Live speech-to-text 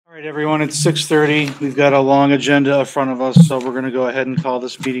All right, everyone, it's 6:30. We've got a long agenda in front of us, so we're going to go ahead and call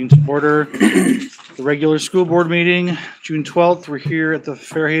this meeting to order. The regular school board meeting, June 12th. We're here at the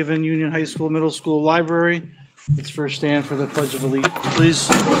Fairhaven Union High School Middle School Library. Let's first stand for the Pledge of Allegiance, please.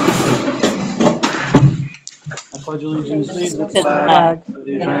 I pledge allegiance to the flag of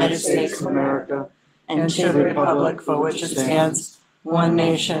the United States of America and to the republic for which it stands, one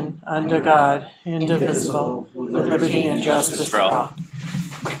nation, under God, indivisible, with liberty and justice for all.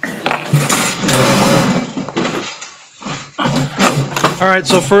 All right,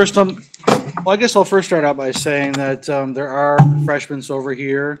 so first, well, I guess I'll first start out by saying that there are refreshments over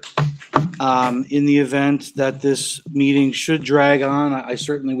here. In the event that this meeting should drag on, I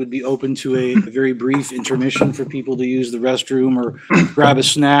certainly would be open to a very brief intermission for people to use the restroom or grab a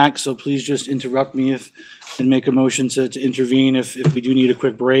snack. So please just interrupt me and make a motion to intervene if we do need a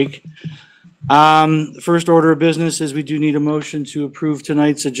quick break. First order of business is we do need a motion to approve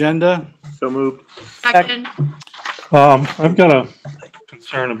tonight's agenda. So moved. Second. I've got a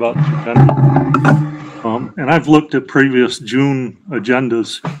concern about the agenda. And I've looked at previous June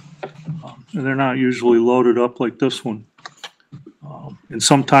agendas, and they're not usually loaded up like this one. And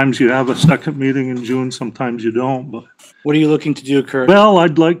sometimes you have a second meeting in June, sometimes you don't, but. What are you looking to do, Kurt? Well,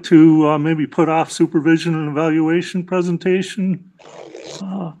 I'd like to maybe put off supervision and evaluation presentation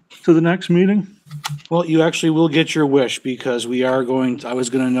to the next meeting. Well, you actually will get your wish because I was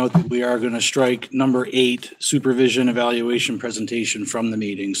going to note that we are going to strike number 8, supervision evaluation presentation from the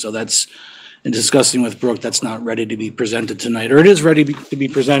meeting. So that's, in discussing with Brooke, that's not ready to be presented tonight, or it is ready to be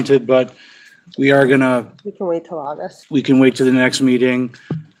presented, but we are going to. We can wait till August. We can wait to the next meeting.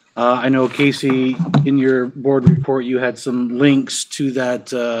 I know, Casey, in your board report, you had some links to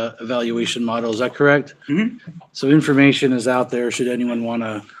that evaluation model. Is that correct? Mm-hmm. So information is out there should anyone want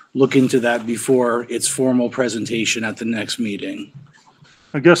to look into that before its formal presentation at the next meeting.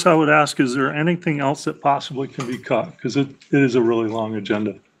 I guess I would ask, is there anything else that possibly can be cut? Because it is a really long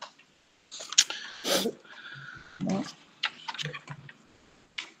agenda.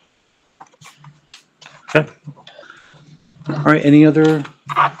 Okay. All right, any other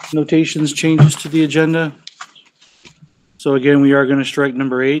notations, changes to the agenda? So again, we are going to strike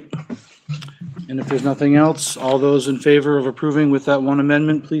number 8. And if there's nothing else, all those in favor of approving with that one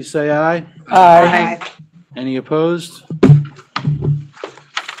amendment, please say aye. Aye. Any opposed?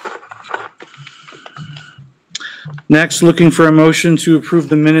 Next, looking for a motion to approve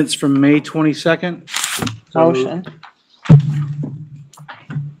the minutes from May 22nd. Motion.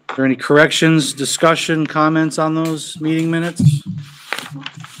 Are there any corrections, discussion, comments on those meeting minutes?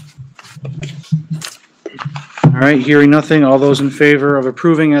 All right, hearing nothing, all those in favor of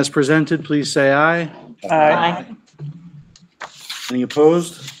approving as presented, please say aye. Aye. Any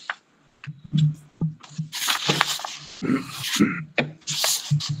opposed?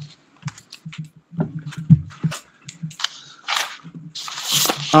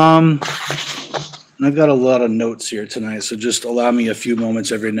 I've got a lot of notes here tonight, so just allow me a few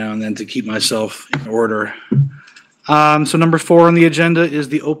moments every now and then to keep myself in order. So number 4 on the agenda is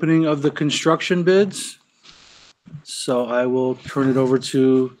the opening of the construction bids. So I will turn it over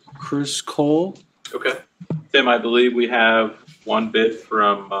to Chris Cole. Okay. Tim, I believe we have one bid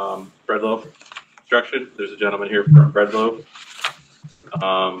from Breadloaf Construction. There's a gentleman here from Breadloaf.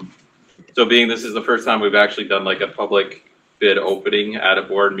 So being this is the first time we've actually done like a public bid opening at a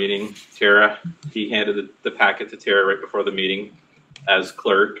board meeting, Tara, he handed the packet to Tara right before the meeting as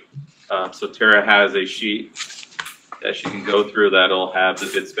clerk. So Tara has a sheet that she can go through that'll have the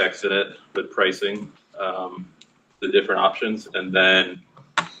bid specs in it with pricing, the different options. And then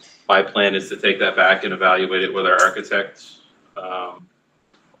my plan is to take that back and evaluate it with our architect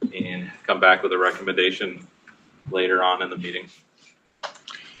and come back with a recommendation later on in the meeting.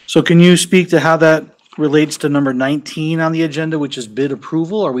 So can you speak to how that relates to number 19 on the agenda, which is bid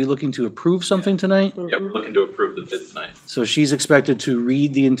approval? Are we looking to approve something tonight? Yeah, we're looking to approve the bid tonight. So she's expected to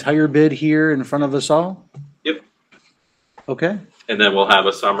read the entire bid here in front of us all? Yep. Okay. And then we'll have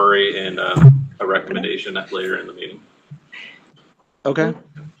a summary and a recommendation later in the meeting. Okay.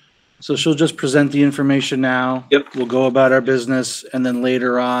 So she'll just present the information now. Yep. We'll go about our business, and then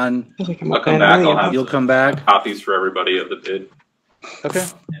later on, I'll come back. I'll have you'll come back. copies for everybody of the bid Okay.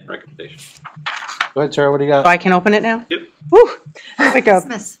 and recommendation. Go ahead, Tara. What do you So got? I can open it now? Yep. Woo! It's like a,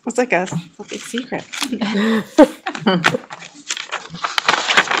 Christmas. it's like a big secret.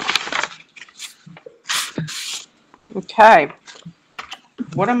 Okay.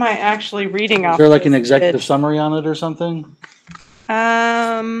 What am I actually reading off? Is there like an this executive bid? summary on it or something?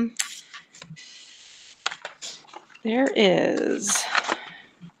 There is.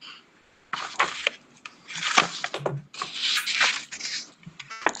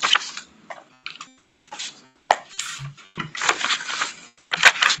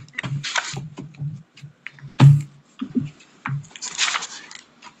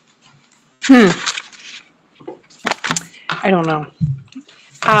 I don't know.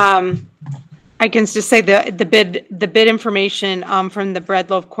 I can just say the bid information from the Bread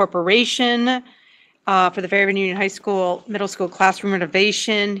Loaf Corporation for the Fairhaven Union High School Middle School classroom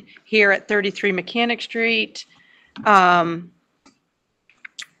renovation here at 33 Mechanic Street. The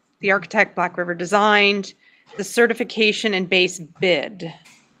architect Black River designed the certification and base bid.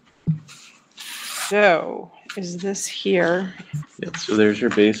 So is this here? Yep, so there's your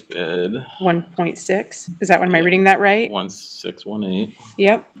base bid. 1.6. Is that what, am I reading that right? 1618.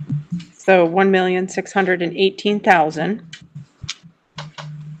 Yep. So 1,618,000.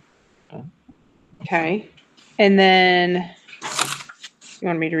 Okay. And then you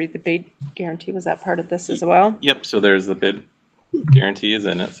want me to read the bid guarantee? Was that part of this as well? Yep, so there's the bid guarantee is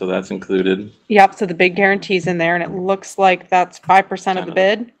in it, so that's included. Yep. So the bid guarantee is in there, and it looks like that's 5% of the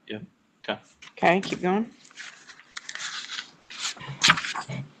bid. Yep. Okay. Okay. Keep going.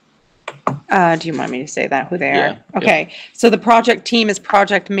 Do you want me to say that, who they are? Yeah, Okay, so the project team is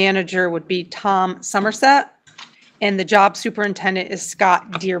project manager would be Tom Somerset, and the job superintendent is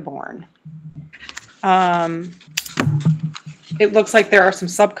Scott Dearborn. It looks like there are some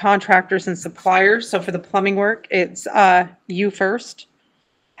subcontractors and suppliers. So for the plumbing work, it's U First.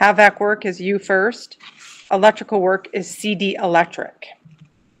 HVAC work is U First. Electrical work is CD Electric.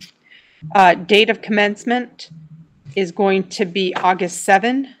 Date of commencement is going to be August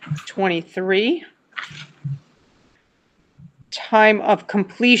 7, 23. Time of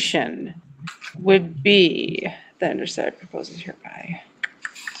completion would be, the underside proposes hereby,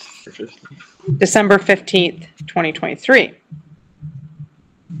 December 15th, 2023.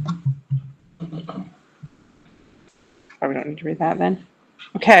 Oh, we don't need to read that then.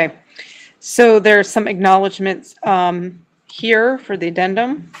 Okay, so there's some acknowledgements here for the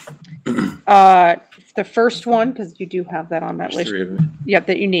addendum. The first one, because you do have that on that list. Yep,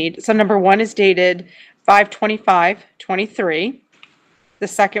 that you need. So number one is dated 5/25/23. The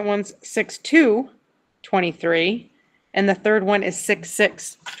second one's 6/2/23, and the third one is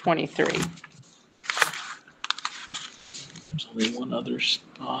 6/6/23. There's only one other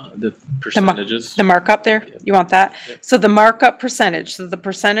spot. The percentages. The markup there, Yep. you want that? Yep. So the markup percentage, so the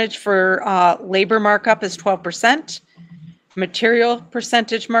percentage for labor markup is 12%, material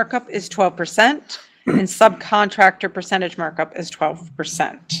percentage markup is 12%, and subcontractor percentage markup is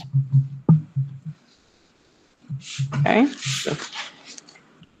 12%. Okay. Yep.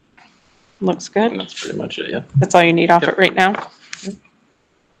 Looks good. And that's pretty much it, yeah. That's all you need off Yep. it right now?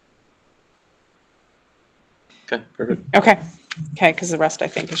 Okay, perfect. Okay. Okay, because the rest I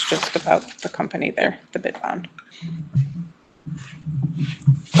think is just about the company there, the bid bond.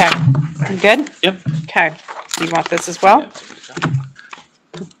 Okay, you good? Yep. Okay, do you want this as well? Yeah,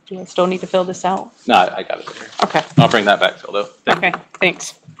 Do I still need to fill this out? no, I got it here. Okay, I'll bring that back, Phil, though. okay,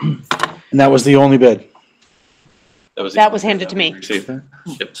 thanks. And that was the only bid. That was handed to me. Received.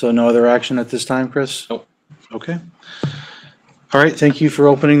 Yep. So no other action at this time, Chris? Nope. Okay. All right, thank you for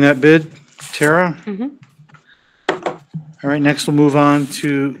opening that bid, Tara. Mhm. All right, next we'll move on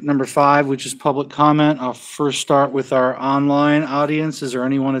to number 5, which is public comment. I'll first start with our online audience. Is there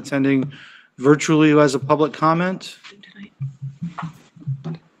anyone attending virtually who has a public comment?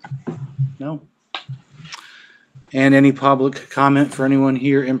 No? And any public comment for anyone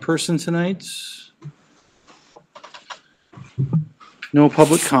here in person tonight? No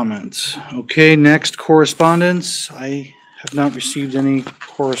public comments. Okay, next, correspondence. I have not received any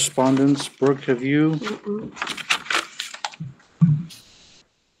correspondence. Brooke, have you?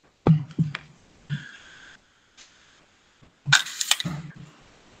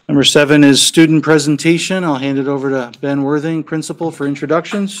 Number 7 is student presentation. I'll hand it over to Ben Worthing, principal, for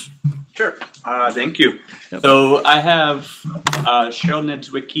introductions. Sure. Thank you. Yep. So I have Cheryl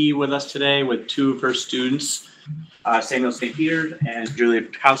Niedzwicki with us today with 2 of her students, Samuel St. Peter and Julia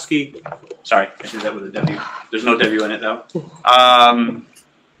Petrowski. Sorry, I did that with a W. There's no W in it though.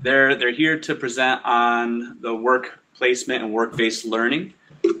 They're here to present on the work placement and work-based learning.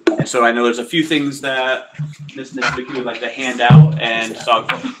 And so I know there's a few things that Ms. Niedzwicki would like to hand out, and so I'll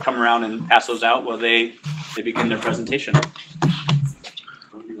come around and pass those out while they begin their presentation.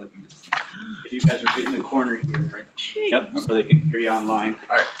 If you guys are in the corner here, right? Yep, so they can hear you online.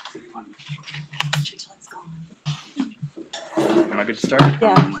 All right. Am I good to start?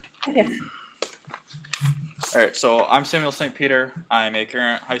 Yeah. Okay. All right, so I'm Samuel St. Peter. I'm a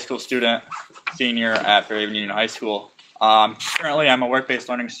current high school student, senior at Fairhaven Union High School. Currently, I'm a work-based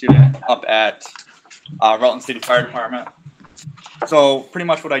learning student up at Rutland City Fire Department. So pretty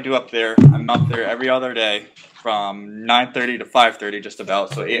much what I do up there, I'm up there every other day from 9:30 to 5:30 just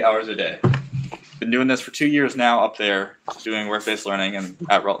about, so 8 hours a day. been doing this for 2 years now up there, doing work-based learning and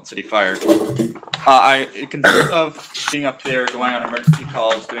at Rutland City Fire. It consists of being up there, going on emergency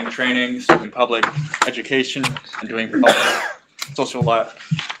calls, doing trainings, doing public education, and doing public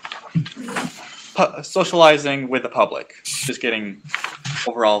socializing with the public, just getting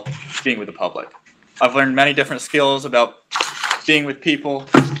overall being with the public. I've learned many different skills about being with people,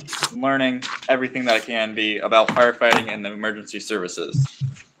 learning everything that I can be about firefighting and the emergency services.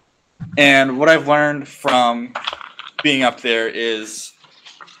 And what I've learned from being up there is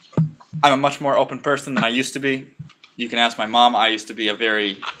I'm a much more open person than I used to be. You can ask my mom. I used to be a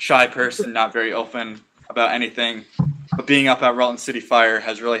very shy person, not very open about anything. But being up at Rutland City Fire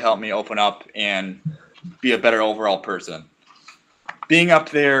has really helped me open up and be a better overall person. Being up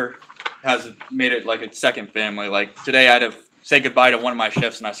there has made it like a second family. Like today I had to say goodbye to one of my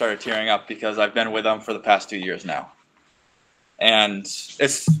shifts and I started tearing up because I've been with them for the past 2 years now. And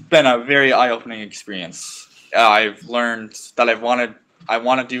it's been a very eye-opening experience. I've learned that I want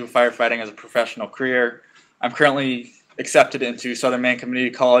to do firefighting as a professional career. I'm currently accepted into Southern Maine Community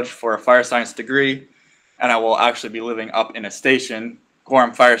College for a fire science degree, and I will actually be living up in a station,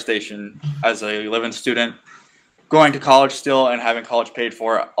 Gorham Fire Station, as a live-in student, going to college still and having college paid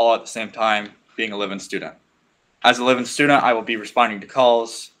for all at the same time, being a live-in student. As a live-in student, I will be responding to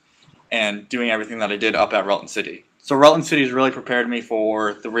calls and doing everything that I did up at Rutland City. So Rutland City has really prepared me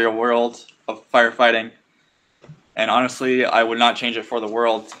for the real world of firefighting. And honestly, I would not change it for the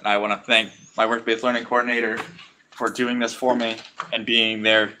world. And I want to thank my work-based learning coordinator for doing this for me and being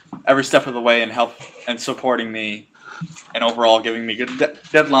there every step of the way and supporting me and overall giving me good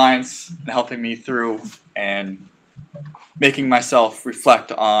deadlines and helping me through and making myself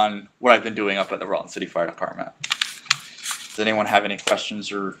reflect on what I've been doing up at the Rutland City Fire Department. Does anyone have any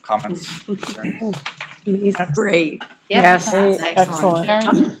questions or comments? That's great. Yes, That's excellent.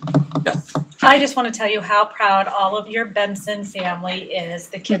 Yes. I just want to tell you how proud all of your Benson family is.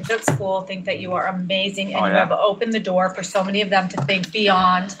 The kids at school think that you are amazing, and you have opened the door for so many of them to think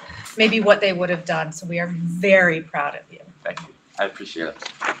beyond maybe what they would have done. So we are very proud of you. Thank you. I appreciate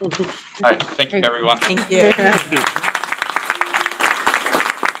it. All right. Thank you, everyone. Thank you.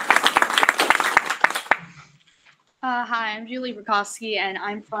 Hi, I'm Julie Bukowski, and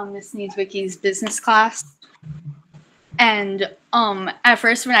I'm from Miss Needswicky's business class. And at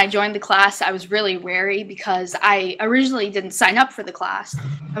first when I joined the class, I was really wary because I originally didn't sign up for the class.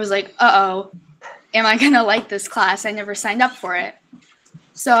 I was like, uh-oh, am I going to like this class? I never signed up for it.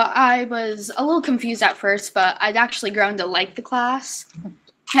 So I was a little confused at first, but I'd actually grown to like the class.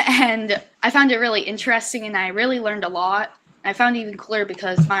 And I found it really interesting, and I really learned a lot. I found it even cooler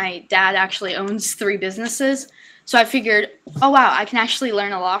because my dad actually owns 3 businesses. So I figured, oh wow, I can actually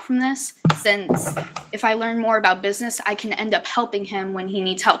learn a lot from this, since if I learn more about business, I can end up helping him when he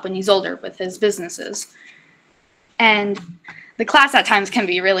needs help when he's older with his businesses. And the class at times can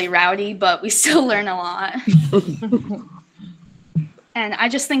be really rowdy, but we still learn a lot. And I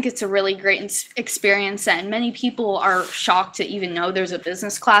just think it's a really great experience, and many people are shocked to even know there's a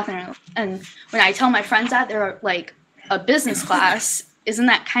business class. And when I tell my friends that, they're like, a business class? Isn't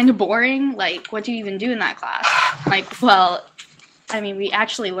that kind of boring? Like, what do you even do in that class? Like, well, I mean, we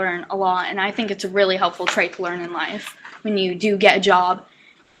actually learn a lot, and I think it's a really helpful trait to learn in life when you do get a job.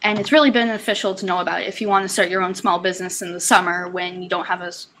 And it's really beneficial to know about it if you want to start your own small business in the summer when you don't have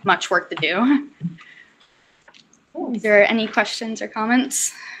as much work to do. Is there any questions or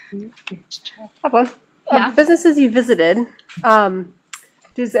comments? Yeah. Businesses you visited,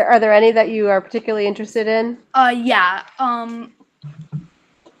 are there any that you are particularly interested in? Yeah.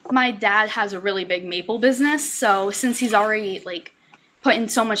 My dad has a really big maple business, so since he's already like put in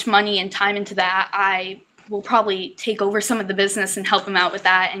so much money and time into that, I will probably take over some of the business and help him out with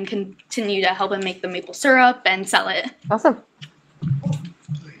that and continue to help him make the maple syrup and sell it. Awesome.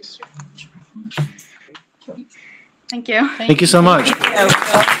 Thank you. Thank you so much.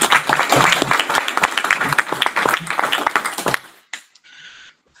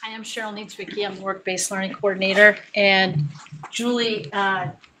 I'm Cheryl Needswicky. I'm the work-based learning coordinator. And Julie,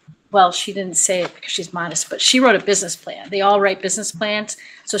 well, she didn't say it because she's modest, but she wrote a business plan. They all write business plans.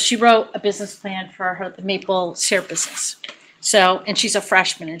 So she wrote a business plan for the maple syrup business. So, and she's a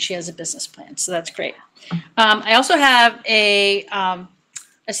freshman and she has a business plan. So that's great. I also have a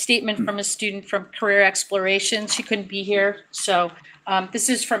statement from a student from Career Exploration. She couldn't be here. So this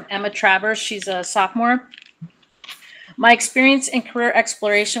is from Emma Travers. She's a sophomore. My experience in career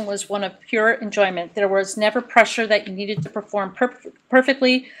exploration was one of pure enjoyment. There was never pressure that you needed to perform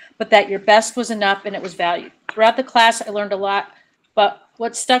perfectly, but that your best was enough and it was valued. Throughout the class, I learned a lot, but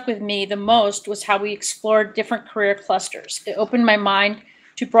what stuck with me the most was how we explored different career clusters. It opened my mind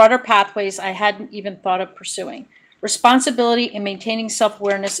to broader pathways I hadn't even thought of pursuing. Responsibility and maintaining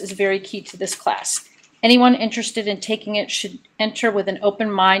self-awareness is very key to this class. Anyone interested in taking it should enter with an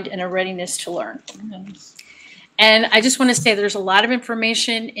open mind and a readiness to learn. And I just want to say there's a lot of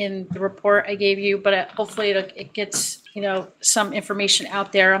information in the report I gave you, but hopefully it gets, you know, some information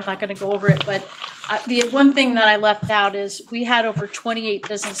out there. I'm not going to go over it, but the one thing that I left out is we had over 28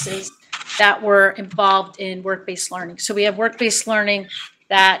 businesses that were involved in work-based learning. So we have work-based learning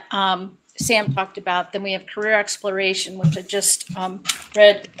that Sam talked about. Then we have career exploration, which I just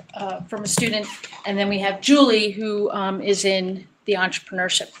read from a student. And then we have Julie, who is in the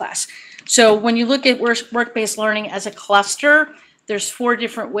entrepreneurship class. So when you look at work-based learning as a cluster, there's 4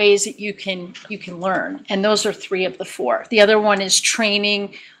 different ways that you can learn, and those are 3 of the 4. The other one is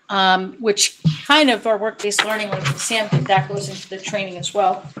training, which kind of our work-based learning, like Sam did, that goes into the training as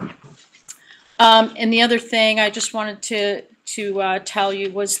well. And the other thing I just wanted to tell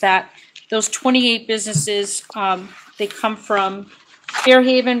you was that those 28 businesses, they come from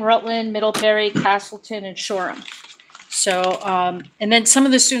Fairhaven, Rutland, Middlebury, Castleton, and Shoreham. So, and then some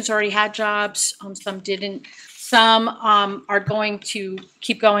of the students already had jobs, some didn't. Some are going to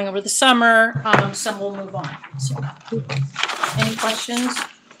keep going over the summer, some will move on. So, any questions?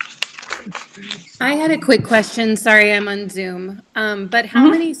 I had a quick question. Sorry, I'm on Zoom. But how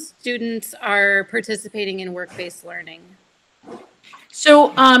many students are participating in work-based learning?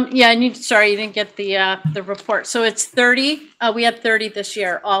 So, yeah, sorry, you didn't get the report. So it's 30. We had 30 this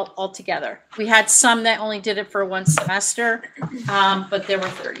year all together. We had some that only did it for 1 semester, but there were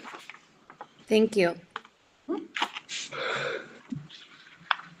 30. Thank you.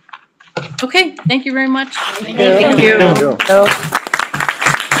 Okay, thank you very much. Thank you.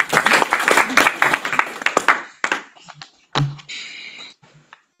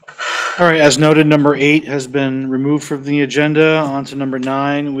 All right, as noted, number 8 has been removed from the agenda. On to number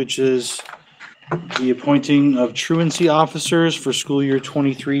 9, which is the appointing of truancy officers for school year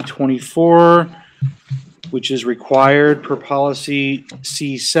 23-24, which is required per policy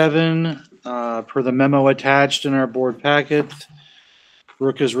C7, per the memo attached in our board packet.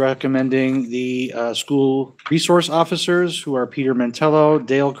 Brooke is recommending the school resource officers, who are Peter Mantello,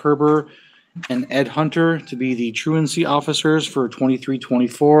 Dale Kerber, and Ed Hunter, to be the truancy officers for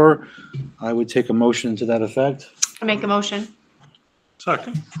 23-24. I would take a motion to that effect. I make a motion.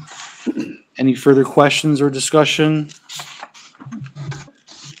 Second. Any further questions or discussion?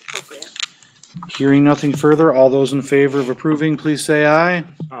 Hearing nothing further, all those in favor of approving, please say aye.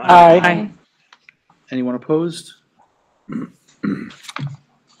 Aye. Anyone opposed?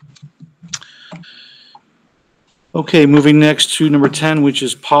 Okay, moving next to number 10, which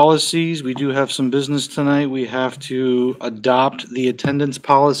is policies. We do have some business tonight. We have to adopt the attendance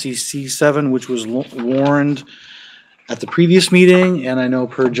policy C7, which was warned at the previous meeting, and I know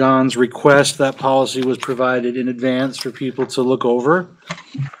per John's request, that policy was provided in advance for people to look over.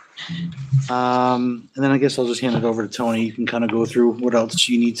 And then I guess I'll just hand it over to Tony. You can kind of go through what else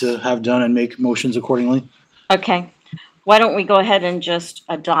you need to have done and make motions accordingly. Okay. Why don't we go ahead and just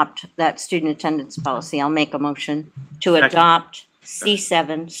adopt that student attendance policy? I'll make a motion to adopt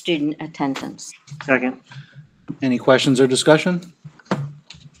C7 student attendance. Second. Any questions or discussion?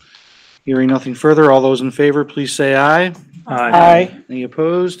 Hearing nothing further, all those in favor, please say aye. Aye. Any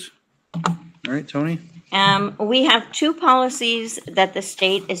opposed? All right, Tony. We have 2 policies that the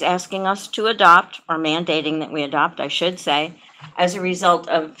state is asking us to adopt, or mandating that we adopt, I should say, as a result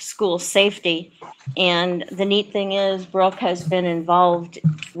of school safety. And the neat thing is Brooke has been involved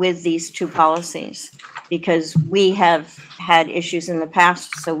with these 2 policies because we have had issues in the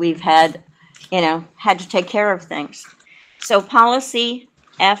past. So we've had to take care of things. So policy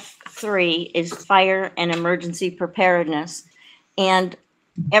F3 is fire and emergency preparedness. And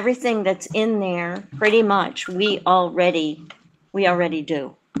everything that's in there, pretty much, we already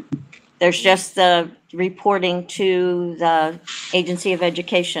do. There's just the reporting to the Agency of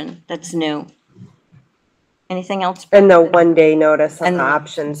Education that's new. Anything else? And the 1-day notice on And the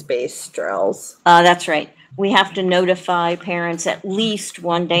options-based drills. That's right. We have to notify parents at least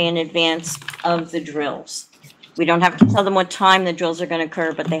 1 day in advance of the drills. We don't have to tell them what time the drills are going to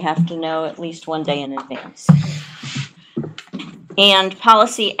occur, but they have to know at least 1 day in advance. And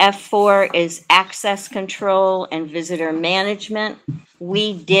policy F4 is access control and visitor management.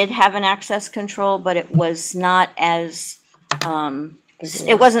 We did have an access control, but it was not as,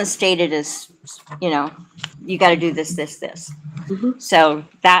 it wasn't stated as, you got to do this, this, this. Mm-hmm. So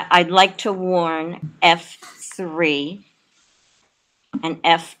that I'd like to warn F3 and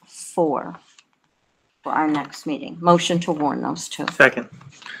F4 for our next meeting. Motion to warn those 2. Second.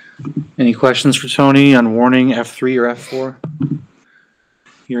 Any questions for Tony on warning F3 or F4?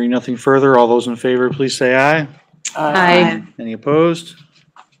 Hearing nothing further, all those in favor, please say aye. Aye. Any opposed?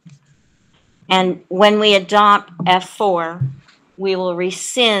 And when we adopt F4, we will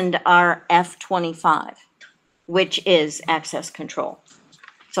rescind our F25, which is access control.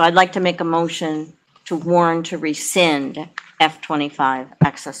 So I'd like to make a motion to warn to rescind F25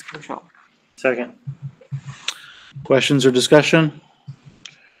 access control. Second. Questions or discussion?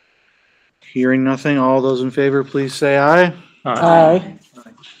 Hearing nothing, all those in favor, please say aye. Aye.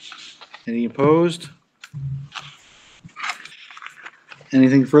 Any opposed?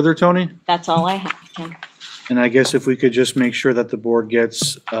 Anything further, Tony? That's all I have, Tim. And I guess if we could just make sure that the board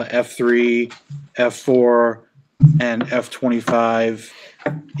gets F3, F4, and F25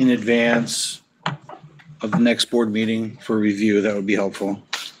 in advance of the next board meeting for review, that would be helpful.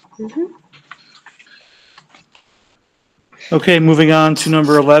 Okay, moving on to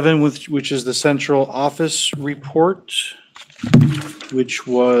number 11, which is the central office report, which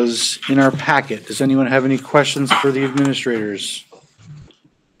was in our packet. Does anyone have any questions for the administrators?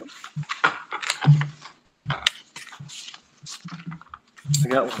 I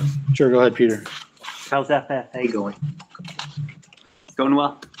got one. Sure, go ahead, Peter. How's FFA going? Going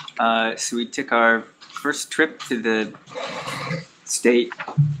well. So we took our first trip to the state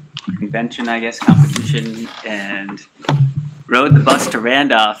convention, I guess, competition, and rode the bus to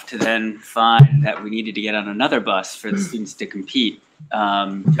Randolph to then find that we needed to get on another bus for the students to compete,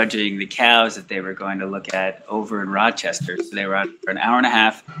 judging the cows that they were going to look at over in Rochester. So they were on for an hour and a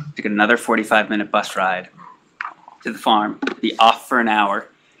half, took another 45-minute bus ride to the farm, be off for an hour,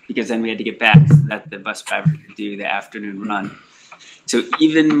 because then we had to get back so that the bus driver could do the afternoon run. So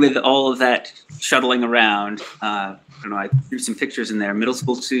even with all of that shuttling around, I don't know, I threw some pictures in there. Middle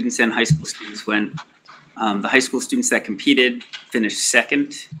school students and high school students went. The high school students that competed finished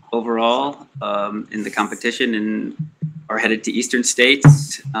second overall in the competition and are headed to Eastern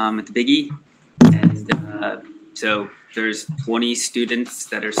States at the Big E. And so there's 20 students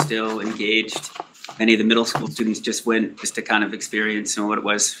that are still engaged. Many of the middle school students just went just to kind of experience what it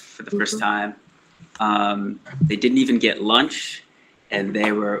was for the first time. They didn't even get lunch, and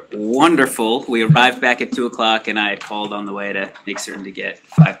they were wonderful. We arrived back at 2 o'clock, and I had called on the way to make certain to get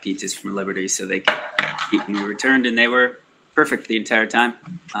 5 pizzas from Liberty so they could eat when we returned, and they were perfect the entire time.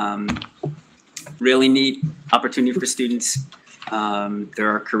 Really neat opportunity for students. There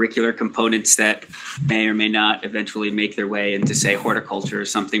are curricular components that may or may not eventually make their way into, say, horticulture or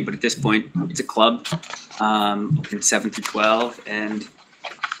something, but at this point, it's a club from 7 through 12, and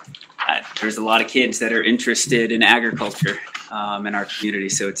there's a lot of kids that are interested in agriculture in our community,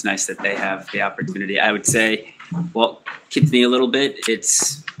 so it's nice that they have the opportunity. I would say, well, kids me a little bit,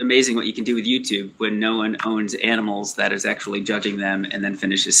 it's amazing what you can do with YouTube when no one owns animals that is actually judging them and then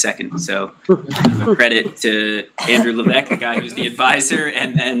finishes second. So credit to Andrew Levesque, the guy who's the advisor,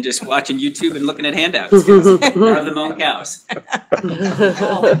 and then just watching YouTube and looking at handouts. None of them own cows.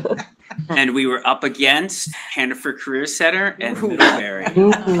 And we were up against Hannaford Career Center and Middlebury,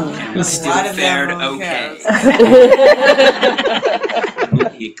 and we still fared okay.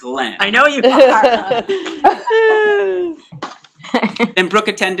 Glenn. I know you are. And Brooke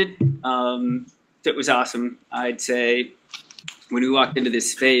attended. It was awesome. I'd say when we walked into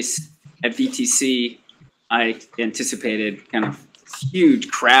this space at VTC, I anticipated kind of huge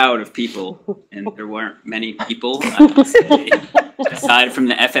crowd of people, and there weren't many people. I would say, aside from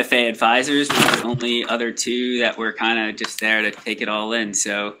the FFA advisors, we were the only other two that were kind of just there to take it all in.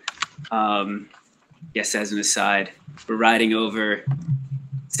 So, yes, as an aside, we're riding over.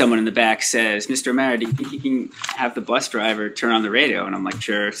 Someone in the back says, "Mr. O'Mara, do you think you can have the bus driver turn on the radio?" And I'm like,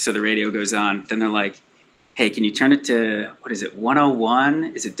 "Sure." So the radio goes on. Then they're like, "Hey, can you turn it to, what is it,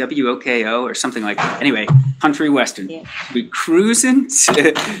 101? Is it WOKO or something like that?" Anyway, Country Western. Yeah. We cruising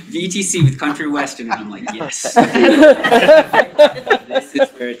to VTC with Country Western, and I'm like, yes. This is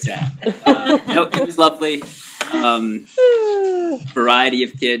where it's at. No, it was lovely. Variety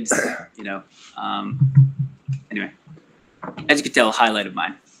of kids, you know. Anyway, as you can tell, a highlight of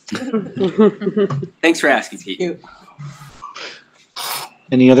mine. Thanks for asking, Pete.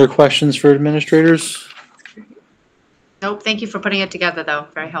 Any other questions for administrators? Nope, thank you for putting it together, though.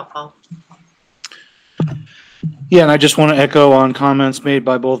 Very helpful. Yeah, and I just want to echo on comments made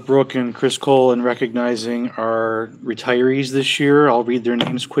by both Brooke and Chris Cole in recognizing our retirees this year. I'll read their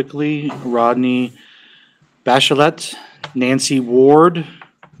names quickly. Rodney Bachelet, Nancy Ward,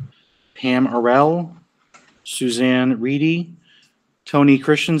 Pam Arell, Suzanne Reedy, Tony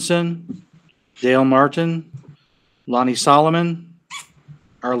Christensen, Dale Martin, Lonnie Solomon,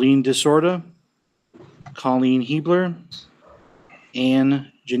 Arlene Disorda, Colleen Hebler,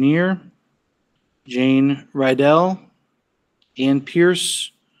 Ann Janier, Jane Rydell, Ann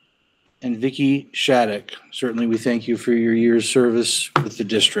Pierce, and Vicky Shattuck. Certainly, we thank you for your year's service with the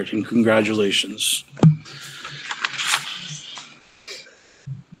district, and congratulations.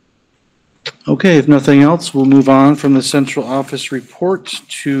 Okay, if nothing else, we'll move on from the central office report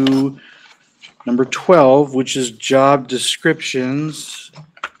to number 12, which is job descriptions.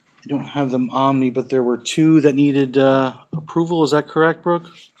 I don't have them on me, but there were two that needed approval. Is that correct, Brooke?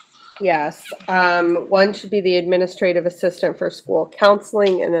 Yes, one should be the administrative assistant for school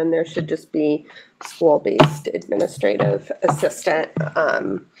counseling, and then there should just be school-based administrative assistant.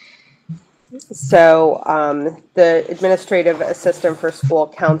 The administrative assistant for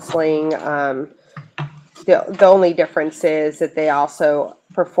school counseling, the only difference is that they also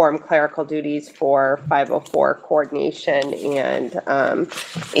perform clerical duties for 504 coordination and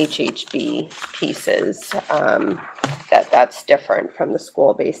HHB pieces. That's different from the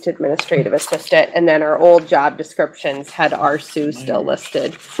school-based administrative assistant. And then our old job descriptions had RSU still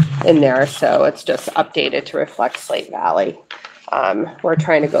listed in there, so it's just updated to reflect Slate Valley. We're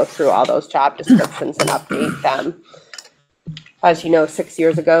trying to go through all those job descriptions and update them. As you know, 6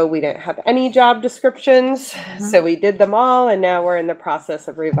 years ago, we didn't have any job descriptions, so we did them all, and now we're in the process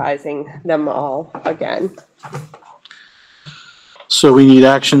of revising them all again. So we need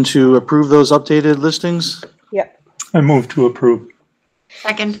action to approve those updated listings? Yep. I move to approve.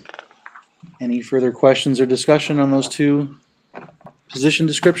 Second. Any further questions or discussion on those two position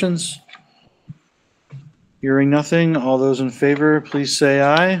descriptions? Hearing nothing, all those in favor, please say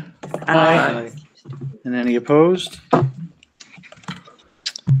aye. Aye. And any opposed?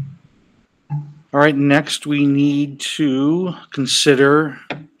 All right, next we need to consider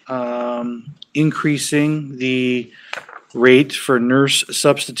increasing the rate for nurse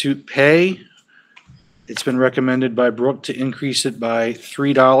substitute pay. It's been recommended by Brooke to increase it by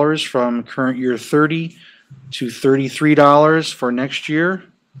 $3 from current year $30 to $33 for next year.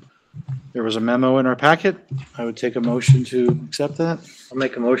 There was a memo in our packet. I would take a motion to accept that. I'll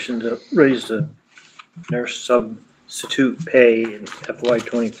make a motion to raise the nurse substitute pay in FY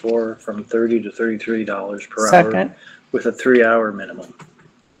 '24 from $30 to $33 per hour. Second. With a 3-hour minimum.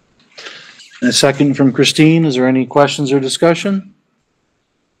 And a second from Christine. Is there any questions or discussion?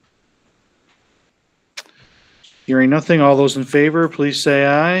 Hearing nothing, all those in favor, please say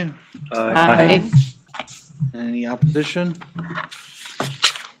aye. Aye. Any opposition?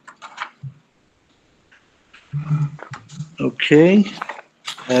 Okay.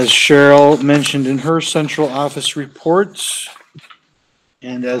 As Cheryl mentioned in her central office reports,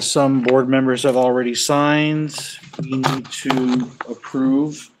 and as some board members have already signed, we need to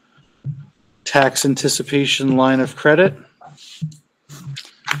approve tax anticipation line of credit.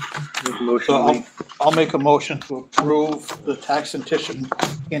 So I'll make a motion to approve the tax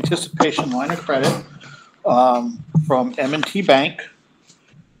anticipation line of credit from M&T Bank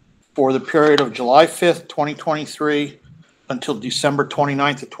for the period of July 5th, 2023 until December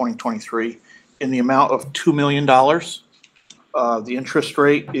 29th of 2023 in the amount of $2 million. The interest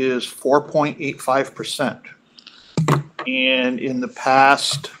rate is 4.85%. And in the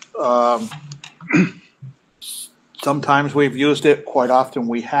past, sometimes we've used it, quite often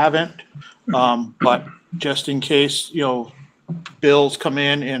we haven't. But just in case, bills come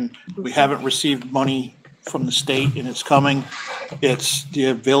in and we haven't received money from the state and it's coming, it's the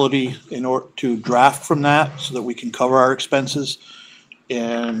ability in order to draft from that so that we can cover our expenses,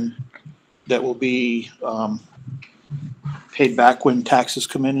 and that will be paid back when taxes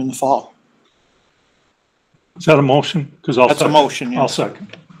come in the fall. Is that a motion? That's a motion, I'll yes.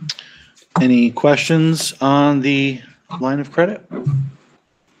 second. Any questions on the line of credit?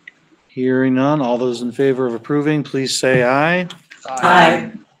 Hearing none, all those in favor of approving, please say aye.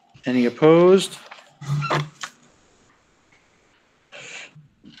 Aye. Any opposed?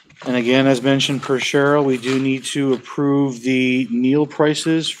 And again, as mentioned per Cheryl, we do need to approve the meal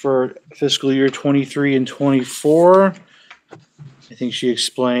prices for fiscal year 23 and 24. I think she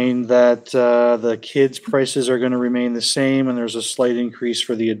explained that the kids' prices are going to remain the same and there's a slight increase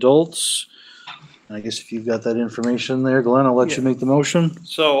for the adults. I guess if you've got that information there, Glenn, I'll let you make the motion.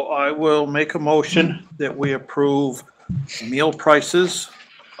 So I will make a motion that we approve meal prices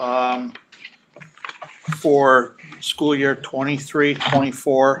for school year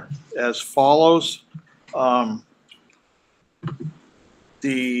 23-24 as follows.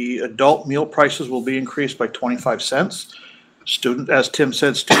 The adult meal prices will be increased by 25 cents. As Tim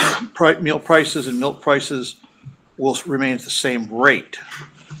said, student meal prices and milk prices will remain at the same rate.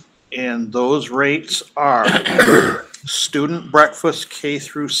 And those rates are student breakfast K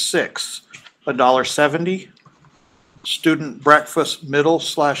through 6, $1.70. Student breakfast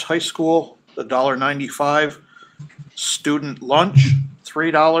middle/high school, $1.95. Student lunch,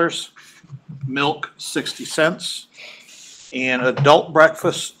 $3. milk 60 cents, and adult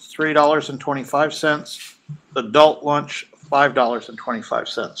breakfast $3.25, adult lunch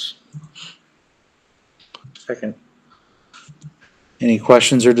 $5.25. Second. Any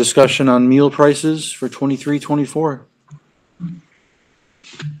questions or discussion on meal prices for 23-24?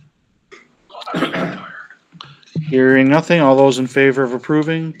 Hearing nothing, all those in favor of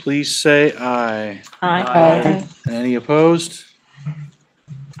approving, please say aye. Aye. And any opposed?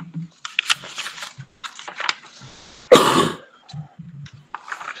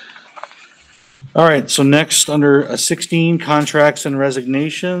 All right, so next, under 16, contracts and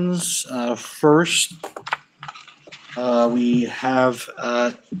resignations. First, we have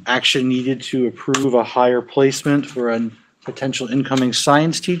action needed to approve a higher placement for a potential incoming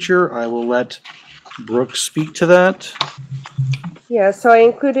science teacher. I will let Brooke speak to that. Yeah, so I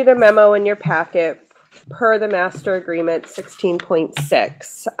included a memo in your packet per the master agreement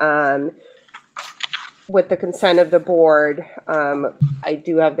 16.6. With the consent of the board, I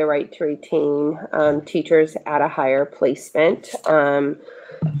do have the right to retain teachers at a higher placement than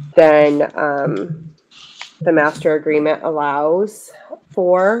the master agreement allows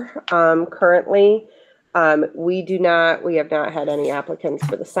for currently. We have not had any applicants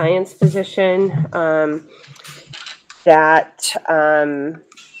for the science position.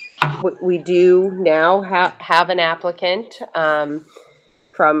 We do now have an applicant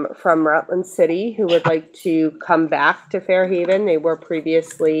from Rutland City who would like to come back to Fairhaven. They were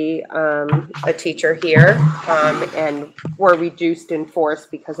previously a teacher here and were reduced in force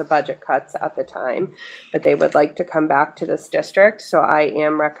because of budget cuts at the time, but they would like to come back to this district. So I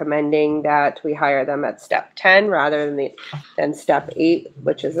am recommending that we hire them at step 10 rather than step 8,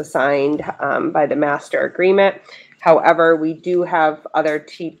 which is assigned by the master agreement. However, we do have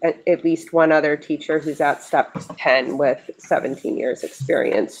at least one other teacher who's at step 10 with 17 years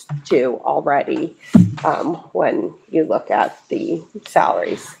experience too already when you look at the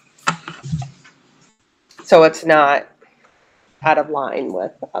salaries. So it's not out of line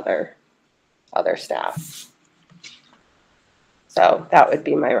with other staff. So that would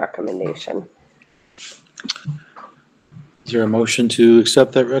be my recommendation. Is there a motion to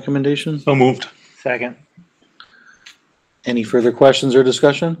accept that recommendation? So moved. Second. Any further questions or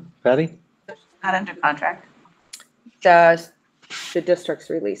discussion? Patty? Not under contract. The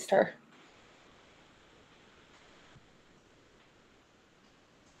district's released her.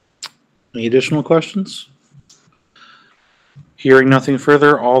 Any additional questions? Hearing nothing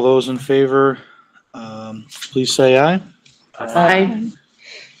further, all those in favor, please say aye. Aye.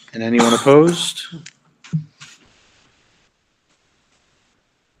 And anyone opposed?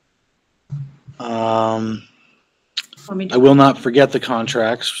 I will not forget the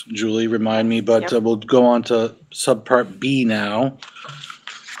contracts, Julie, remind me, but we'll go on to subpart B now.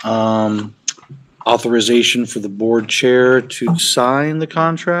 Authorization for the board chair to sign the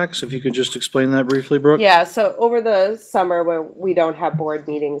contracts. If you could just explain that briefly, Brooke? Yeah, so over the summer when we don't have board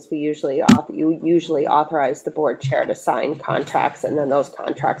meetings, you usually authorize the board chair to sign contracts, and then those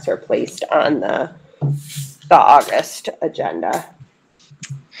contracts are placed on the August agenda.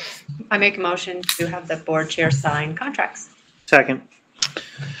 I make a motion to have the board chair sign contracts. Second.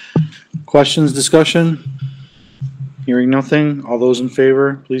 Questions, discussion? Hearing nothing, all those in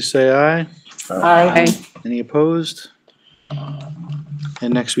favor, please say aye. Aye. Any opposed?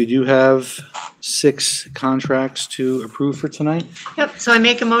 And next, we do have 6 contracts to approve for tonight. Yep, so I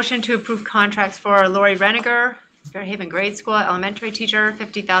make a motion to approve contracts for Lori Reniger, Fairhaven Grade School elementary teacher,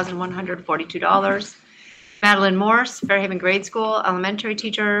 $50,142. Madeline Morse, Fairhaven Grade School elementary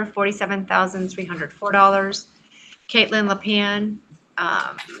teacher, $47,304. Caitlin LePan,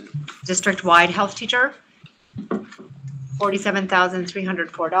 district-wide health teacher,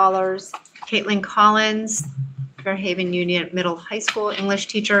 $47,304. Caitlin Collins, Fairhaven Union Middle High School English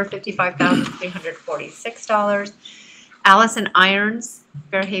teacher, $55,346. Allison Irons,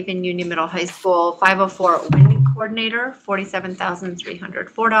 Fairhaven Union Middle High School 504 wind coordinator,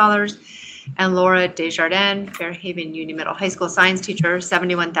 $47,304. And Laura Desjardins, Fairhaven Union Middle High School science teacher,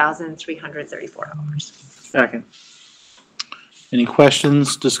 $71,334. Second. Any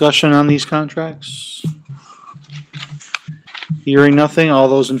questions, discussion on these contracts? Hearing nothing, all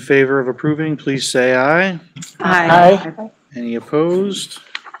those in favor of approving, please say aye. Aye. Any opposed?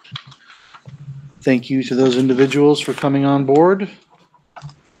 Thank you to those individuals for coming on board.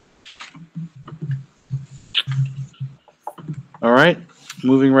 All right,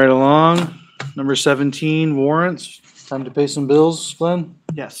 moving right along. Number 17, warrants. Time to pay some bills, Glenn?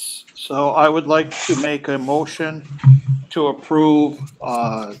 Yes, so I would like to make a motion to approve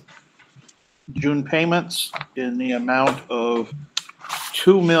June payments in the amount of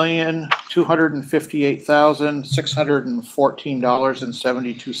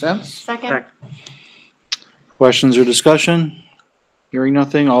 $2,258,614.72. Second. Questions or discussion? Hearing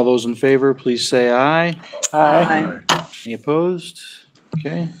nothing, all those in favor, please say aye. Aye. Any opposed?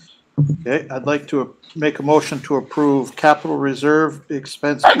 Okay. Okay, I'd like to make a motion to approve capital reserve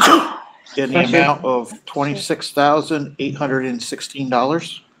expenses in the amount of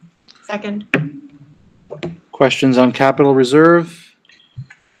 $26,816. Second. Questions on capital reserve?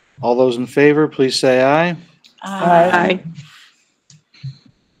 All those in favor, please say aye. Aye.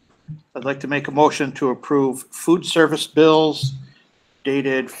 I'd like to make a motion to approve food service bills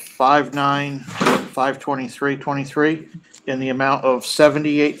dated 5/9/5/23/23 in the amount of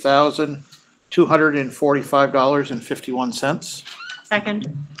 $78,245.51.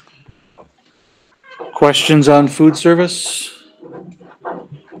 Second. Questions on food service?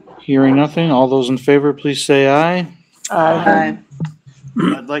 Hearing nothing, all those in favor, please say aye. Aye.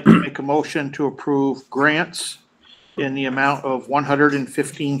 I'd like to make a motion to approve grants in the amount of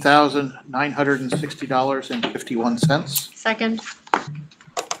 $115,960.51. Second.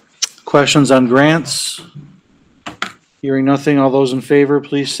 Questions on grants? Hearing nothing, all those in favor,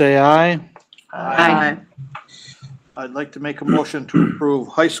 please say aye. Aye. I'd like to make a motion to approve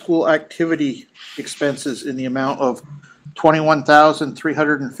high school activity expenses in the amount of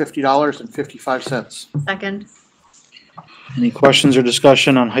 $21,350.55. Second. Any questions or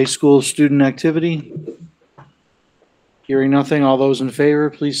discussion on high school student activity? Hearing nothing, all those in favor,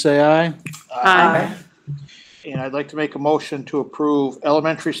 please say aye. Aye. And I'd like to make a motion to approve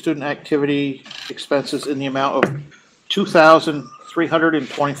elementary student activity expenses in the amount of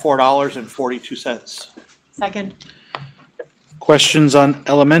 $2,324.42. Second. Questions on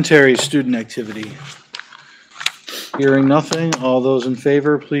elementary student activity? Hearing nothing, all those in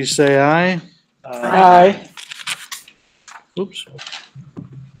favor, please say aye. Aye. Oops.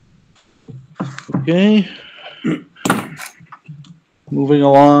 Okay. Moving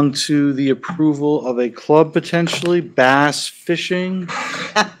along to the approval of a club potentially, bass fishing.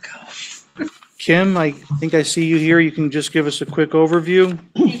 Kim, I think I see you here. You can just give us a quick overview.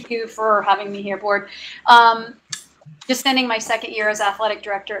 Thank you for having me here, board. Just ending my second year as athletic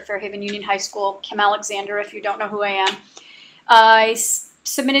director at Fairhaven Union High School. Kim Alexander, if you don't know who I am. I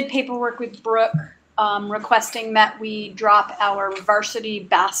submitted paperwork with Brooke requesting that we drop our varsity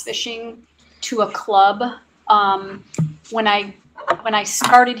bass fishing to a club. When I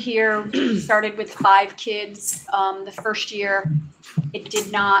started here, we started with 5 kids. The first year, it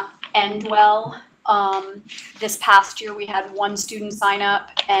did not end well. This past year, we had 1 student sign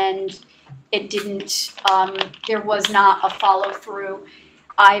up, and it didn't, there was not a follow through.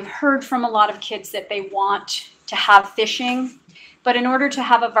 I've heard from a lot of kids that they want to have fishing, but in order to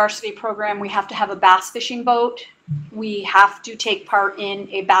have a varsity program, we have to have a bass fishing boat. We have to take part in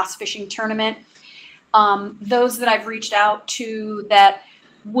a bass fishing tournament. Those that I've reached out to that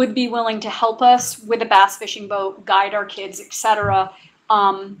would be willing to help us with a bass fishing boat, guide our kids, etc.,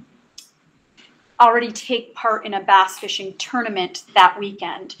 already take part in a bass fishing tournament that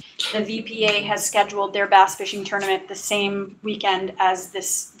weekend. The VPA has scheduled their bass fishing tournament the same weekend as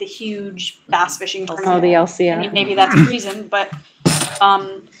the huge bass fishing tournament. Oh, the LCR. I mean, maybe that's a reason, but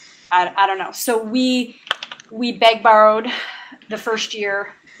I don't know. So we beg borrowed the first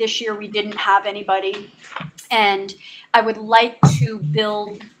year. This year we didn't have anybody, and I would like to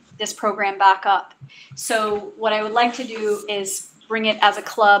build this program back up. So what I would like to do is bring it as a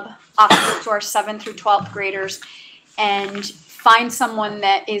club, offer it to our 7th through 12th graders, and find someone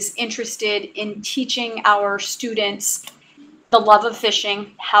that is interested in teaching our students the love of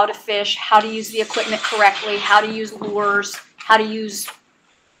fishing, how to fish, how to use the equipment correctly, how to use lures, how to use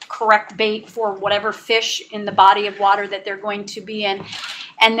correct bait for whatever fish in the body of water that they're going to be in,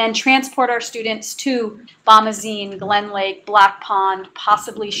 and then transport our students to Bombazine, Glen Lake, Black Pond,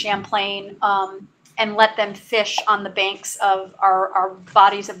 possibly Champlain, and let them fish on the banks of our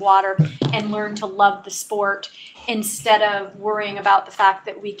bodies of water and learn to love the sport instead of worrying about the fact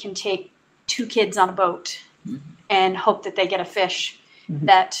that we can take 2 kids on a boat and hope that they get a fish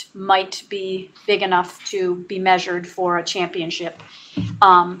that might be big enough to be measured for a championship.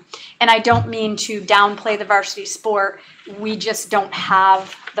 And I don't mean to downplay the varsity sport. We just don't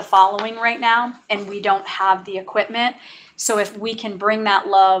have the following right now, and we don't have the equipment. So if we can bring that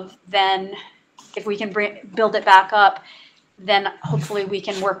love, then if we can build it back up, then hopefully we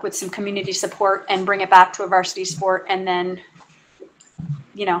can work with some community support and bring it back to a varsity sport, and then,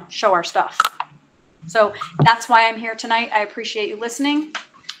 you know, show our stuff. So that's why I'm here tonight. I appreciate you listening,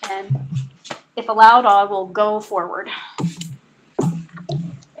 and if allowed, I will go forward.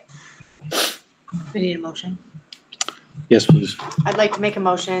 We need a motion. Yes, please. I'd like to make a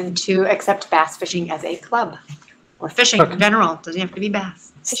motion to accept bass fishing as a club, or fishing in general, doesn't have to be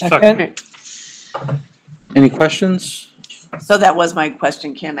bass. Second. Any questions? So that was my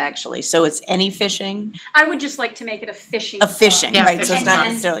question, Kim, actually. So it's any fishing? I would just like to make it a fishing. A fishing, Yeah, right? So it's fishing. not And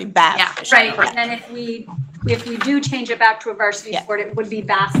then- necessarily bass Yeah, fishing. right, and then if we do change it back to a varsity Yeah. sport, it would be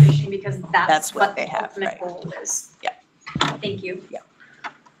bass fishing because That's that's what what they the have, ultimate right. goal is. Yeah. Thank you.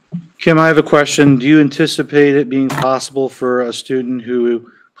 Kim, I have a question. Do you anticipate it being possible for a student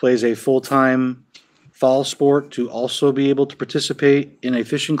who plays a full-time fall sport to also be able to participate in a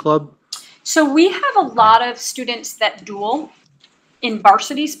fishing club? So we have a lot of students that dual in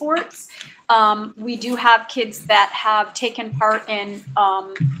varsity sports. We do have kids that have taken part in,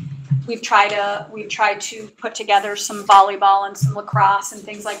 we've tried to put together some volleyball and some lacrosse and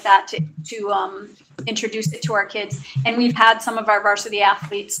things like that to introduce it to our kids. And we've had some of our varsity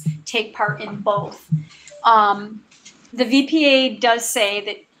athletes take part in both. The VPA does say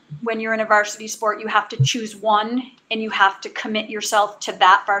that when you're in a varsity sport, you have to choose one and you have to commit yourself to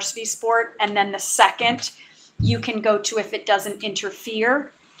that varsity sport. And then the second you can go to if it doesn't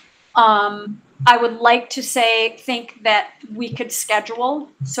interfere. I would like to think that we could schedule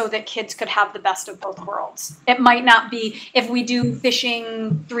so that kids could have the best of both worlds. It might not be, if we do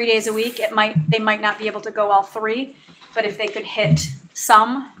fishing 3 days a week, they might not be able to go all 3, but if they could hit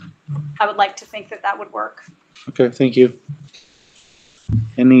some, I would like to think that that would work. Okay, thank you.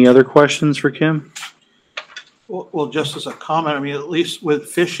 Any other questions for Kim? Well, just as a comment, I mean, at least with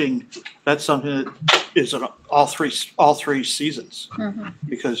fishing, that's something that is in all three seasons.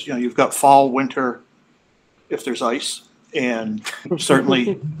 Because, you've got fall, winter, if there's ice, and certainly,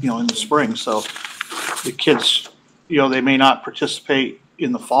 in the spring. So the kids, they may not participate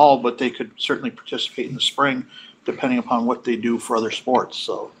in the fall, but they could certainly participate in the spring, depending upon what they do for other sports.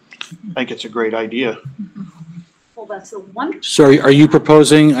 So I think it's a great idea. Well, that's a wonderful. So are you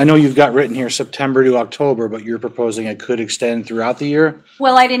proposing, I know you've got written here September to October, but you're proposing it could extend throughout the year?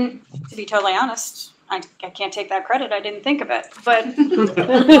 Well, I didn't, to be totally honest, I can't take that credit. I didn't think of it. But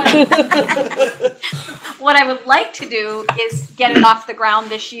what I would like to do is get it off the ground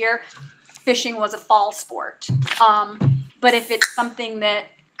this year. Fishing was a fall sport. But if it's something that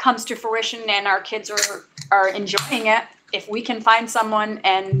comes to fruition and our kids are enjoying it, if we can find someone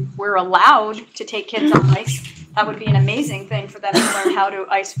and we're allowed to take kids on ice, that would be an amazing thing for them to learn how to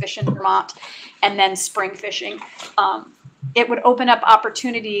ice fish in Vermont and then spring fishing. It would open up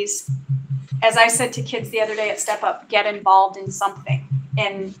opportunities. As I said to kids the other day at Step Up, get involved in something.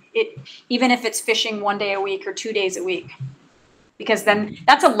 And even if it's fishing 1 day a week or 2 days a week, because then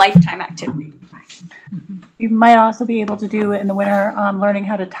that's a lifetime activity. You might also be able to do it in the winter, learning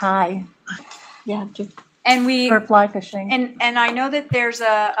how to tie. Yeah, just for fly fishing. And I know that there's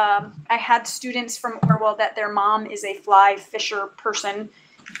I had students from Orwell that their mom is a fly fisher person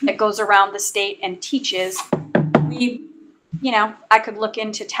that goes around the state and teaches. I could look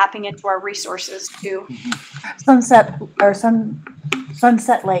into tapping into our resources too. Sunset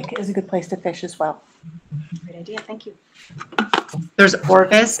Lake is a good place to fish as well. Great idea, thank you. There's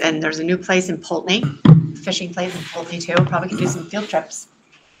Orvis, and there's a new place in Pulteney, fishing place in Pulteney too. Probably could do some field trips.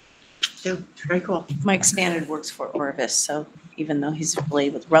 Too. Very cool. Mike Standard works for Orvis, so even though he's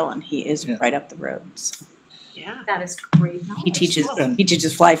affiliated with Rowan, he is right up the road. So. Yeah. That is great. He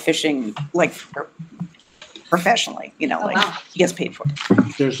teaches fly fishing like professionally, he gets paid for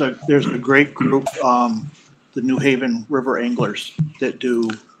it. There's a great group, the New Haven River Anglers, that do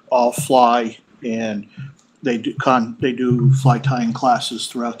all fly, and they do fly tying classes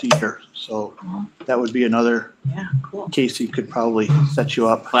throughout the year. So that would be another. Yeah, cool. Casey could probably set you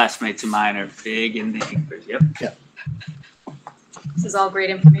up. Classmates of mine are big in the anglers. Yep. Yeah. This is all great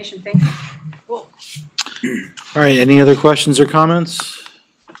information, thank you. Cool. All right, any other questions or comments?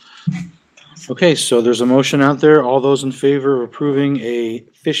 Okay, so there's a motion out there. All those in favor of approving a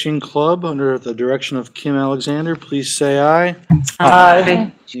fishing club under the direction of Kim Alexander, please say aye.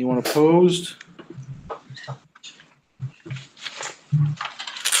 Aye. Anyone opposed?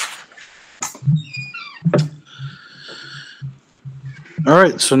 All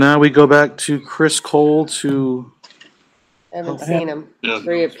right, so now we go back to Chris Cole to. I haven't seen him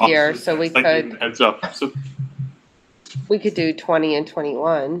reappear, so we could. Heads up. So, we could do 20 and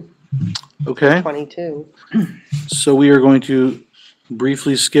 21. Okay. 22. So we are going to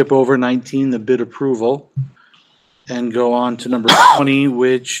briefly skip over 19, the bid approval, and go on to number 20,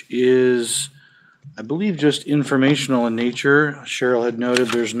 which is, I believe, just informational in nature. Cheryl had noted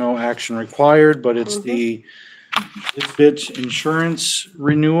there's no action required, but it's the bit insurance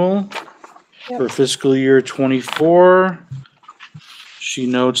renewal for fiscal year 24. she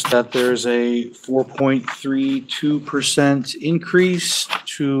notes that there's a 4.32% increase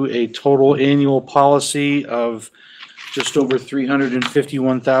to a total annual policy of just over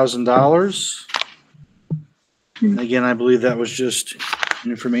 $351,000. Again, I believe that was just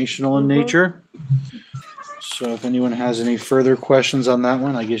informational in nature. So if anyone has any further questions on that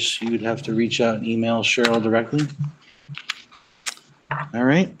one, I guess you'd have to reach out and email Cheryl directly. All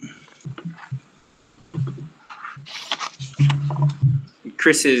right.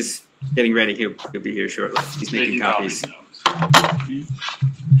 Chris is getting ready. He'll be here shortly. He's making copies.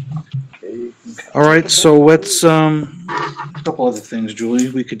 All right, so let's, a couple other things, Julie.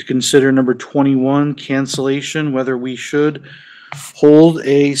 We could consider number 21, cancellation, whether we should hold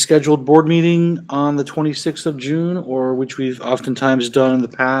a scheduled board meeting on the 26th of June, or which we've oftentimes done in the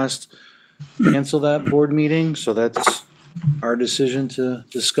past, cancel that board meeting. So that's our decision to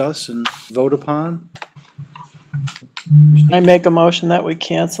discuss and vote upon. I make a motion that we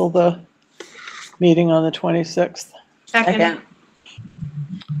cancel the meeting on the 26th. Second.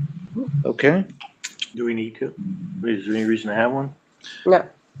 Okay. Do we need to? Is there any reason to have one? No,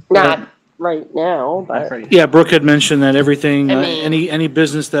 not right now, but. Yeah, Brooke had mentioned that everything, I mean- any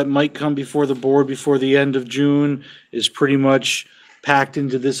business that might come before the board before the end of June is pretty much packed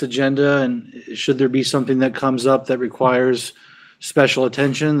into this agenda, and should there be something that comes up that requires special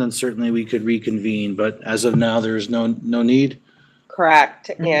attention, then certainly we could reconvene, but as of now, there is no need. Correct,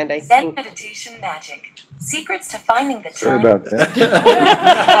 and I Zen think. meditation magic. Secrets to finding the Sorry time. about that.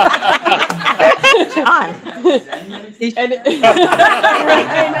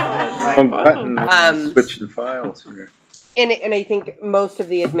 Switch the files here. And I think most of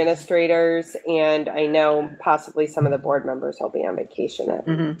the administrators, and I know possibly some of the board members will be on vacation at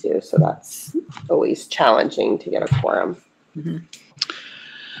too, so that's always challenging to get a quorum.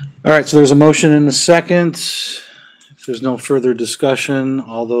 All right, so there's a motion and a second. If there's no further discussion,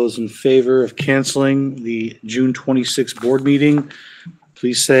 all those in favor of canceling the June 26th board meeting,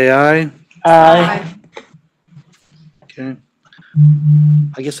 please say aye. Aye. Okay.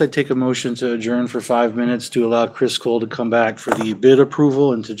 I guess I'd take a motion to adjourn for 5 minutes to allow Chris Cole to come back for the bid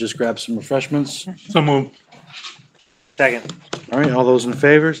approval and to just grab some refreshments. So moved. Second. All right, all those in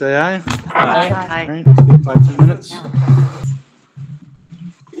favor, say aye. Aye. All right, let's take 5 minutes.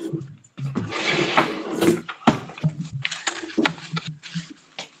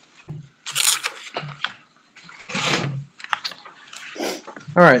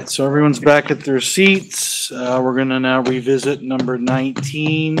 All right, so everyone's back at their seats. We're gonna now revisit number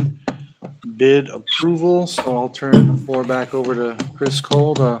 19, bid approval. So I'll turn the floor back over to Chris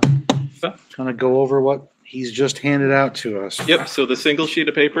Cole to kind of go over what he's just handed out to us. Yep, so the single sheet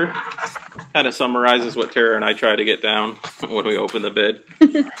of paper kind of summarizes what Tara and I try to get down when we open the bid.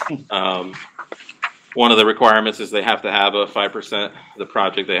 One of the requirements is they have to have a 5% of the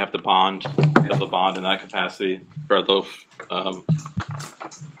project, they have to bond, have the bond in that capacity. Breadloaf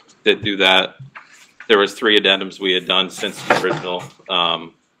did do that. There was 3 addendums we had done since the original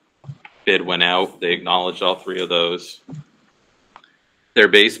bid went out. They acknowledged all 3 of those. Their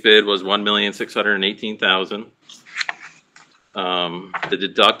base bid was $1,618,000. The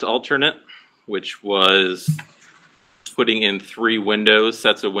deduct alternate, which was putting in 3 windows,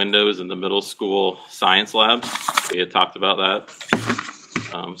 sets of windows in the middle school science lab. We had talked about that.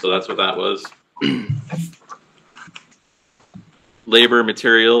 So that's what that was. Labor,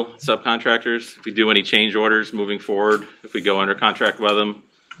 material, subcontractors. If we do any change orders moving forward, if we go under contract with them,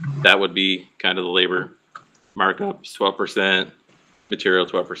 that would be kind of the labor markups, 12%, material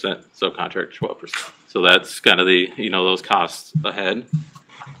 12%, subcontract 12%. So that's kind of the, those costs ahead.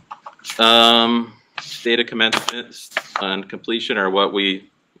 Data commencement and completion are what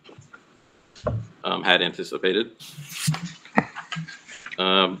we had anticipated.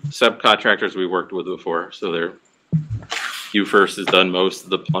 Subcontractors we worked with before, so they're FHUMHS has done most of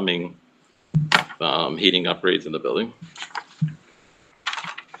the plumbing, heating upgrades in the building.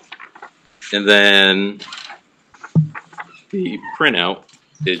 And then the printout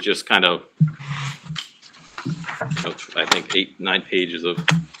is just kind of, I think 8-9 pages of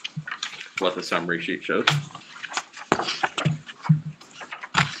what the summary sheet shows.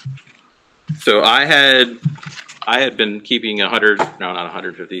 So I had been keeping a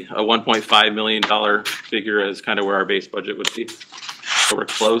 $1.5 million figure as kind of where our base budget would be. So we're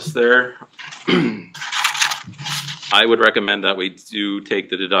close there. I would recommend that we do take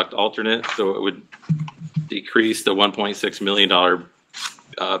the deduct alternate, so it would decrease the $1.6 million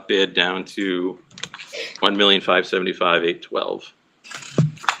bid down to $1,575,812.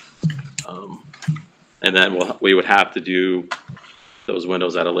 And then we would have to do those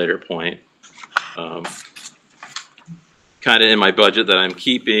windows at a later point. kind of in my budget that I'm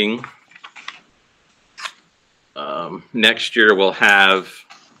keeping. Next year we'll have,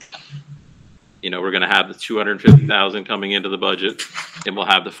 we're going to have the 250,000 coming into the budget, and we'll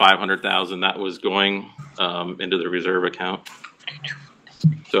have the 500,000 that was going into the reserve account.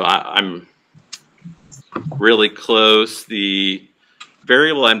 So I'm really close. The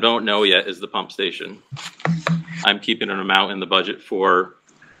variable I don't know yet is the pump station. I'm keeping an amount in the budget for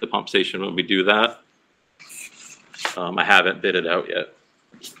the pump station when we do that. I haven't bid it out yet,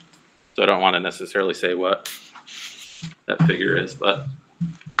 so I don't want to necessarily say what that figure is, but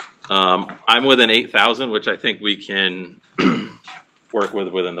I'm within 8,000, which I think we can work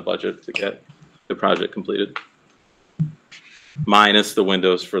within the budget to get the project completed, minus the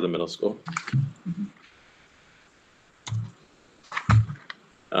windows for the middle school.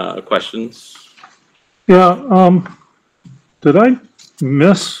 Questions? Yeah, did I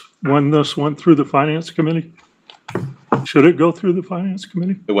miss when this went through the finance committee? Should it go through the finance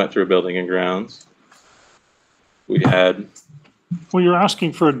committee? It went through building and grounds. We had. Well, you're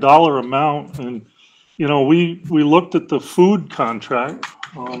asking for a dollar amount, and we looked at the food contract.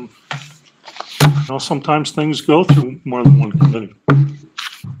 Sometimes things go through more than one committee.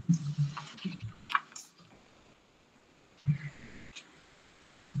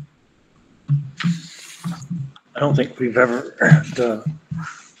 I don't think we've ever, the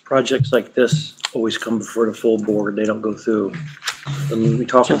projects like this always come before the full board. They don't go through. I mean, we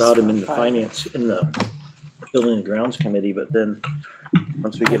talk about them in the finance, in the building and grounds committee, but then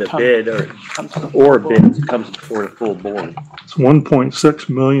once we get a bid or bids, it comes before the full board. It's $1.6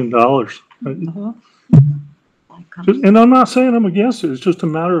 million. And I'm not saying I'm against it. It's just a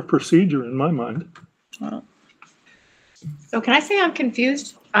matter of procedure in my mind. So can I say I'm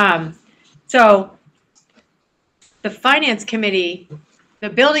confused? So the finance committee, the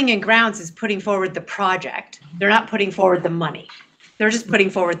building and grounds is putting forward the project. They're not putting forward the money. They're just putting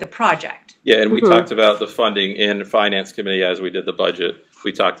forward the project. Yeah, and we talked about the funding in finance committee as we did the budget.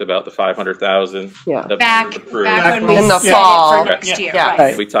 We talked about the 500,000. Yeah. Back when we in the set fall. it for next year. Yeah.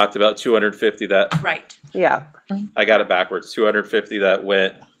 Right. We talked about 250 that. Right. Yeah. I got it backwards. 250 that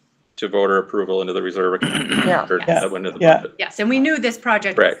went to voter approval into the reserve account. Yeah. Or that went into the budget. Yes, and we knew this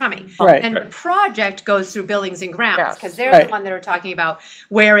project was Right. coming. Right. And the project goes through buildings and grounds, Yes. because they're Right. the one that are talking about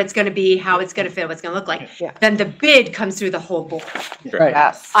where it's gonna be, how it's gonna fit, what it's gonna look like. Yeah. Then the bid comes through the whole board. Right.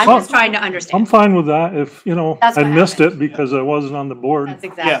 Yes. I'm just trying to I'm understand. fine with that if, That's I what missed happened. it because I wasn't on the board. That's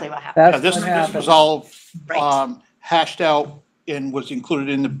exactly what happened. Yeah, That's this what this happened. was all Right. hashed out and was included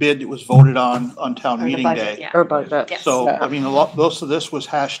in the bid that was voted on town Or the meeting budget, day. yeah. Or budget. Yes. So, I mean, most of this was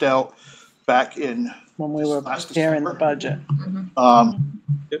hashed out back in, When we were Last preparing the December.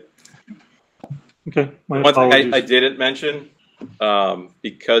 budget. Okay, my One thing apologies. I didn't mention,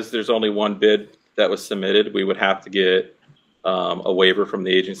 because there's only one bid that was submitted, we would have to get a waiver from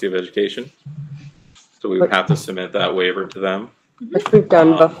the Agency of Education. So we would have to submit that waiver to them. Which we've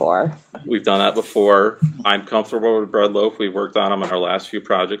done before. We've done that before. I'm comfortable with Bread Loaf. We worked on them in our last few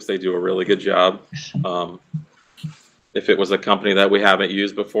projects. They do a really good job. If it was a company that we haven't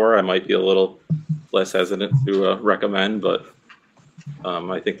used before, I might be a little less hesitant to recommend, but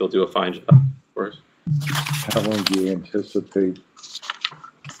I think they'll do a fine job for us. How long do you anticipate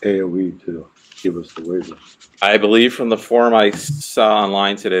AOE to give us the waiver? I believe from the form I saw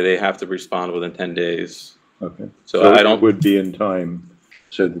online today, they have to respond within 10 days. Okay. So I don't. It would be in time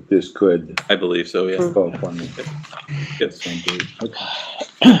so that this could. I believe so, yeah. Go funding. Yes.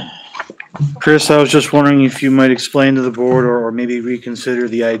 Okay. Chris, I was just wondering if you might explain to the board or maybe reconsider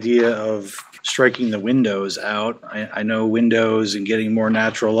the idea of striking the windows out. I know windows and getting more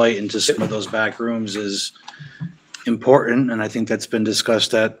natural light into some of those back rooms is important, and I think that's been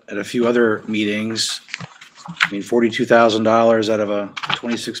discussed at a few other meetings. I mean, $42,000 out of a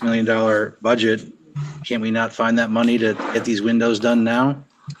 $26 million budget. Can't we not find that money to get these windows done now?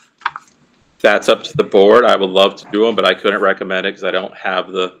 That's up to the board. I would love to do them, but I couldn't recommend it because I don't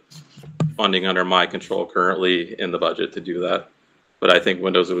have the funding under my control currently in the budget to do that. But I think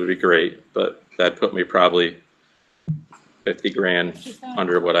windows would be great, but that put me probably 50 grand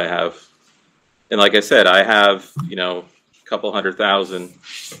under what I have. And like I said, I have, a couple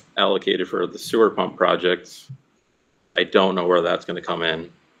 $100,000 allocated for the sewer pump projects. I don't know where that's going to come in.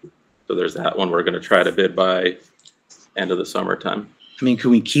 So there's that one we're going to try to bid by end of the summertime. I mean, can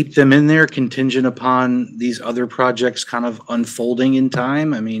we keep them in there contingent upon these other projects kind of unfolding in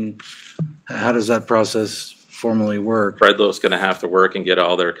time? I mean, how does that process formally work? Bread Loaf's going to have to work and get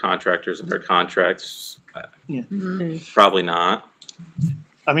all their contractors and their contracts. Yeah. Probably not.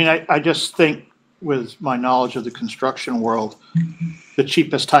 I mean, I just think with my knowledge of the construction world, the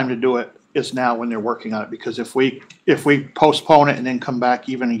cheapest time to do it is now when they're working on it, because if we postpone it and then come back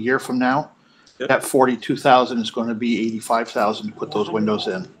even a year from now, that 42,000 is going to be 85,000 to put those windows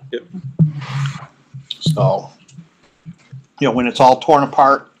in. Yep. So, when it's all torn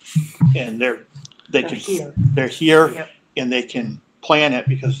apart and they're here and they can plan it,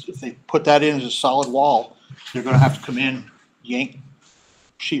 because if they put that in as a solid wall, they're going to have to come in, yank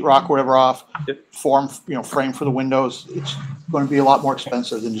sheetrock, whatever off, form, frame for the windows. It's going to be a lot more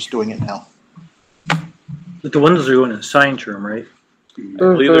expensive than just doing it now. But the windows are going in the science room, right? I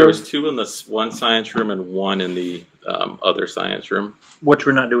believe there was 2 in the one science room and 1 in the other science room. Which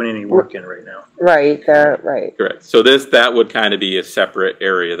we're not doing any work in right now. Right, right. Correct. So that would kind of be a separate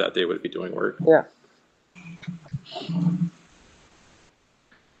area that they would be doing work. Yeah.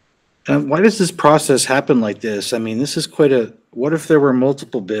 Why does this process happen like this? I mean, this is what if there were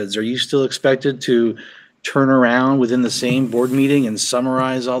multiple bids? Are you still expected to turn around within the same board meeting and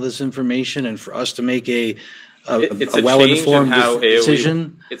summarize all this information and for us to make a well-informed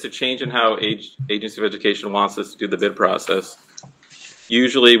decision? It's a change in how Agency of Education wants us to do the bid process.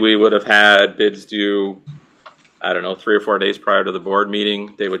 Usually we would have had bids due, I don't know, 3 or 4 days prior to the board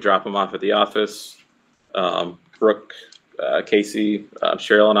meeting. They would drop them off at the office. Brooke, Casey,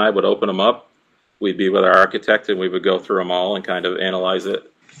 Cheryl and I would open them up. We'd be with our architect and we would go through them all and kind of analyze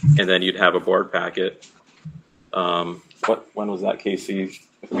it. And then you'd have a board packet. When was that, Casey?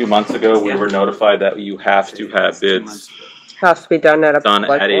 A few months ago, we were notified that you have to have bids Has to be done at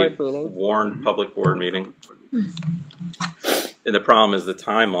a warned public board meeting. And the problem is the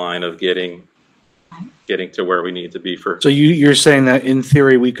timeline of getting to where we need to be for. So you're saying that in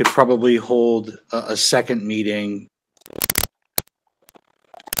theory, we could probably hold a second meeting.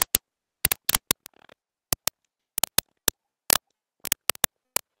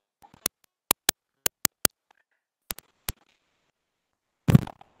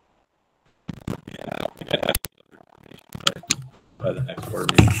 By the next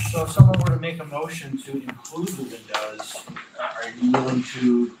board meeting. So if someone were to make a motion to include the windows, are you willing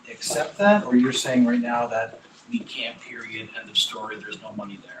to accept that? Or you're saying right now that we can't, period, end of story, there's no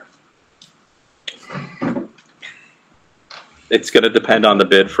money there? It's going to depend on the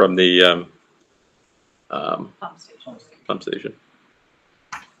bid from the pump station.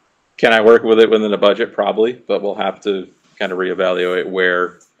 Can I work with it within the budget? Probably, but we'll have to kind of reevaluate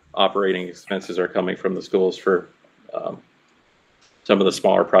where operating expenses are coming from the schools for some of the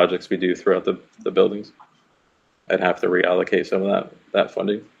smaller projects we do throughout the buildings. I'd have to reallocate some of that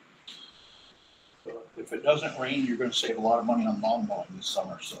funding. If it doesn't rain, you're going to save a lot of money on lawn mowing this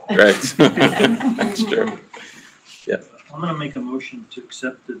summer. So. Right. That's true. Yeah. I'm going to make a motion to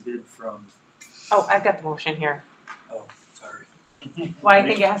accept the bid from. Oh, I've got the motion here. Oh, sorry. Why I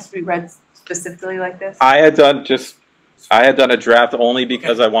think it has to be read specifically like this? I had done a draft only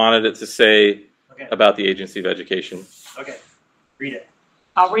because I wanted it to say about the Agency of Education. Okay. Read it.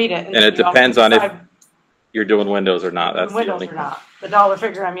 I'll read it. And it depends on if you're doing windows or not. That's windows or not. The dollar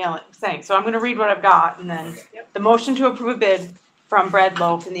figure I'm saying. So I'm going to read what I've got, and then the motion to approve a bid from Bread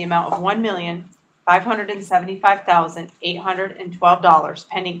Loaf in the amount of $1,575,812,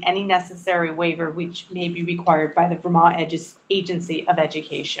 pending any necessary waiver which may be required by the Vermont Agency of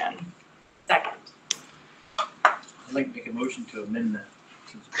Education. Second. I'd like to make a motion to amend that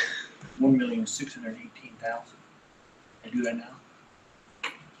to $1,618,000. I do that now.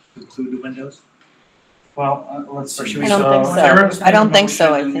 To include the windows. Well, let's see. I don't think so. I don't think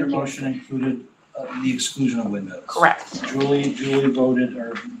so. I think your motion included the exclusion of windows. Correct. Julie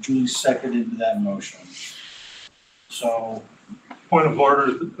seconded that motion. So. Point of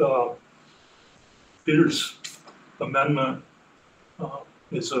order, Peter's amendment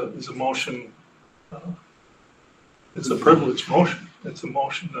is a motion. It's a privileged motion. It's a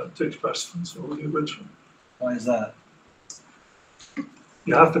motion that takes precedence over the original. Why is that?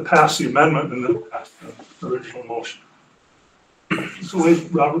 You have to pass the amendment and then pass the original motion. It's the way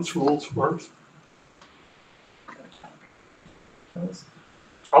Robert's rules work.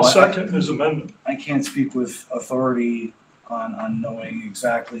 I'll second his amendment. I can't speak with authority on knowing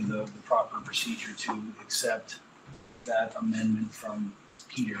exactly the proper procedure to accept that amendment from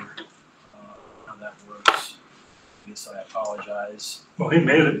Peter, how that works. I guess I apologize. Well, he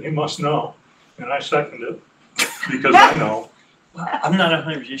made it, he must know, and I second it because I know. I'm not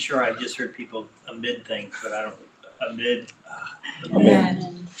 100% sure. I just heard people amend things, but I don't amend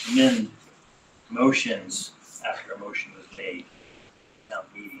motions after a motion was made.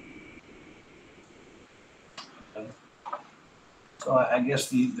 Not meeting. So I guess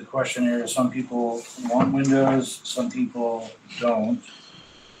the question here is, some people want windows, some people don't,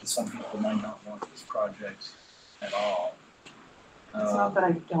 and some people might not want this project at all. It's not that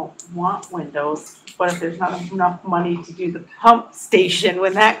I don't want windows, but if there's not enough money to do the pump station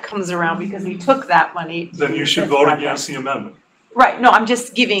when that comes around, because we took that money. to Then you do should this vote project. against the amendment. Right, no, I'm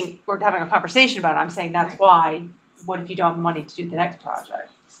just giving, we're having a conversation about it, I'm saying that's why, what if you don't have money to do the next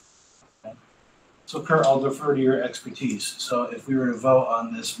project? So Kurt, I'll defer to your expertise. So if we were to vote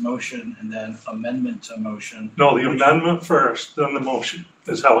on this motion and then amendment to motion. No, the amendment first, then the motion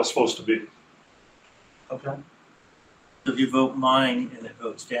is how it's supposed to be. Okay. If you vote mine and it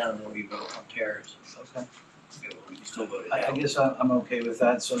votes down, then we vote on Tara's. Okay. We can still vote it I down. guess I'm okay with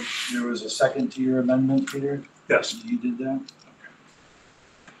that. So there was a second to your amendment, Peter? Yes. You did that?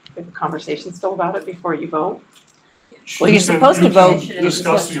 Have a conversation still about it before you vote? Well, you're supposed to vote.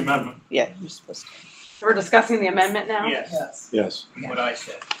 Discuss the amendment. Yeah, you're supposed to. So we're discussing the amendment now? Yes. Yes. What I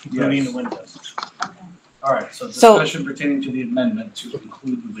said, including the windows. All right, so So- discussion pertaining to the amendment to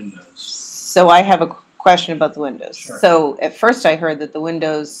include the windows. So I have a question about the windows. Sure. So at first I heard that the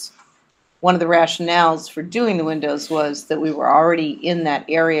windows, one of the rationales for doing the windows was that we were already in that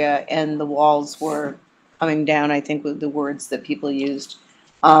area and the walls were coming down, I think with the words that people used.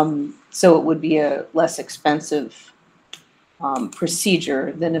 So it would be a less expensive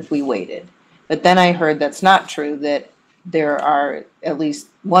procedure than if we waited. But then I heard that's not true, that there are at least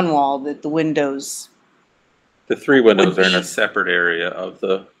one wall that the windows. The 3 windows are in a separate area of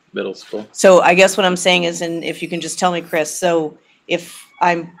the middle school. So I guess what I'm saying is, and if you can just tell me, Chris, so if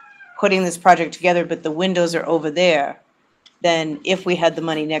I'm putting this project together, but the windows are over there, then if we had the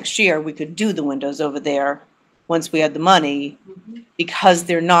money next year, we could do the windows over there once we had the money, because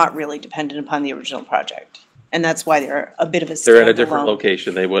they're not really dependent upon the original project. And that's why they're a bit of a standalone. They're in a different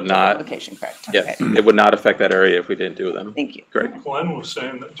location. They would not. Location, correct. Yeah, Okay. it would not affect that area if we didn't do them. Thank you. Great. Glenn was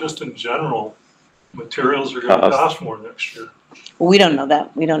saying that just in general, materials are gonna cost more next year. Well, we don't know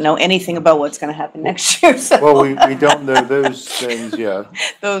that. We don't know anything about what's gonna happen next year, so. Well, we don't know those things yet.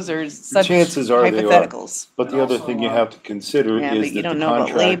 Those are such Chances are they are. hypotheticals. But the other thing you have to consider Yeah, but is you that don't the know about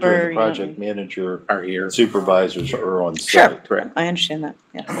contractor labor, and you the don't- project manager are here. supervisors are on Sure, site. Correct. I understand that,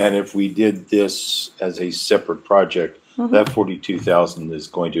 yeah. And if we did this as a separate project, Mhm. that 42,000 is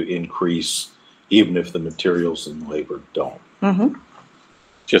going to increase even if the materials and labor don't. Mm-hmm.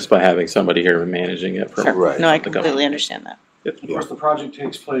 Just by having somebody here managing it. for- Sure. Right. No, I the completely government. understand that. Of course, the project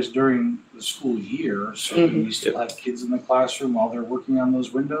takes place during the school year, so do we still have kids in the classroom while they're working on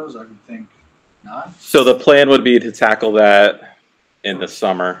those windows? I would think not. So the plan would be to tackle that in the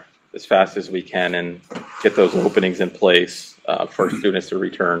summer as fast as we can and get those openings in place for students to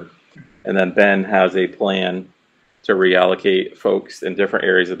return. And then Ben has a plan to reallocate folks in different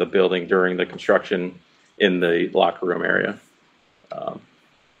areas of the building during the construction in the locker room area.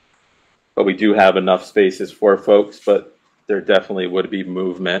 But we do have enough spaces for folks, but there definitely would be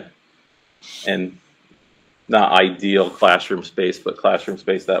movement and not ideal classroom space, but classroom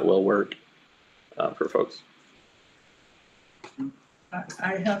space that will work for folks.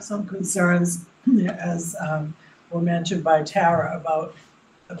 I have some concerns, as were mentioned by Tara, about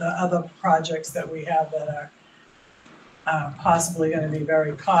the other projects that we have that are possibly going to be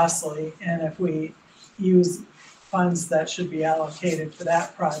very costly. And if we use funds that should be allocated for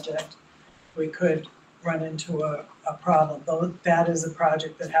that project, we could run into a problem. Though that is a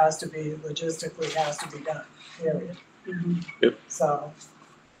project that has to be, logistically has to be done, period. Yep. So,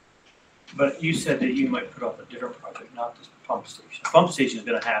 But you said that you might put off a different project, not this pump station. Pump station is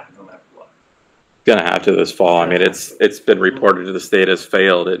gonna happen no matter what. Gonna have to this fall. I mean, it's been reported to the state as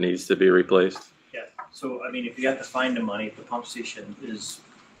failed. It needs to be replaced. Yeah, so I mean, if you have to find the money, if the pump station is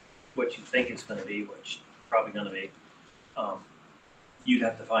what you think it's gonna be, which it's probably gonna be, you'd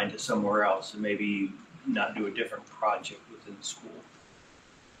have to find it somewhere else and maybe not do a different project within the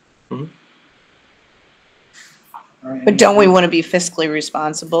school. But don't we want to be fiscally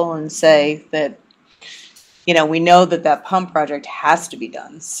responsible and say that, you know, we know that that pump project has to be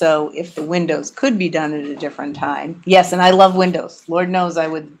done. So if the windows could be done at a different time, yes, and I love windows. Lord knows I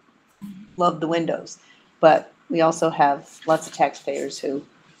would love the windows. But we also have lots of taxpayers who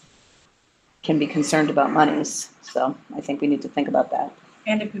can be concerned about monies. So I think we need to think about that.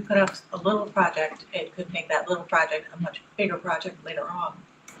 And if we put up a little project, it could make that little project a much bigger project later on.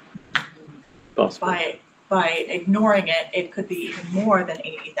 By ignoring it, it could be even more than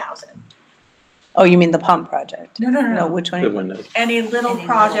 80,000. Oh, you mean the pump project? No. Which one? The windows. Any little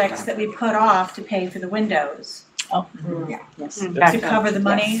projects that we put off to pay for the windows. Oh, yeah. Yes. To cover the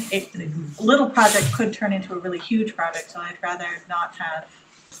money, a little project could turn into a really huge project, so I'd rather not have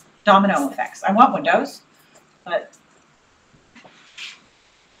domino effects. I want windows, but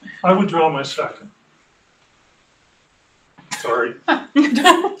I would draw my second. Sorry.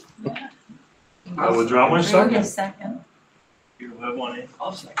 I would draw my second. second. You're have one?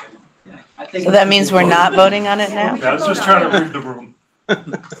 I'll second. I think. So that means we're not voting on it now? I was just trying to read the room.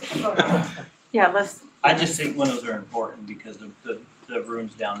 Yeah, let's. I just think windows are important because the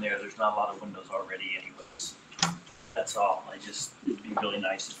rooms down there's not a lot of windows already anyways. That's all. It'd be really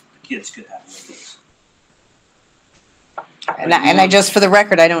nice if the kids could have windows. And I just, for the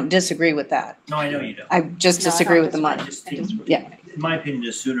record, I don't disagree with that. No, I know you don't. I just disagree with the money. Yeah. In my opinion,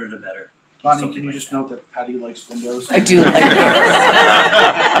 the sooner the better. Bonnie, can you just note that Patty likes windows? I do like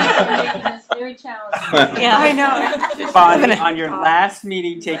It's very challenging. Yeah, I know. Bonnie, on your last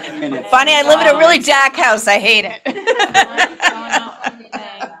meeting, taking minutes. Bonnie, I live in a really jack house. I hate it.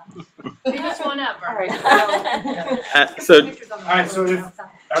 Biggest one ever. All right, so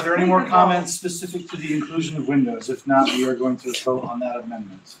are there any more comments specific to the inclusion of windows? If not, we are going to vote on that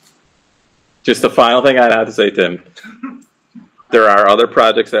amendment. Just the final thing I'd have to say, Tim. There are other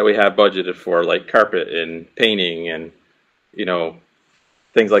projects that we have budgeted for, like carpet and painting and,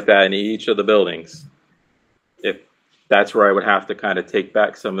 things like that in each of the buildings. If that's where I would have to kind of take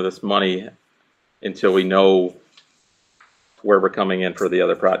back some of this money until we know where we're coming in for the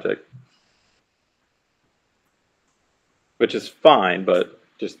other project. Which is fine, but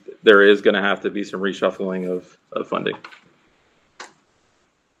just there is going to have to be some reshuffling of funding.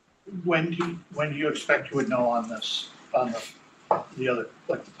 When do you expect you would know on this, on the other,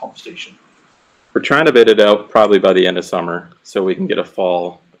 like the pump station? We're trying to bid it out probably by the end of summer so we can get a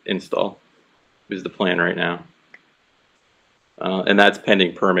fall install is the plan right now. And that's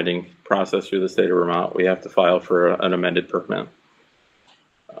pending permitting process through the state of Vermont. We have to file for an amended permit,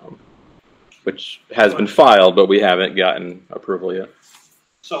 which has been filed, but we haven't gotten approval yet.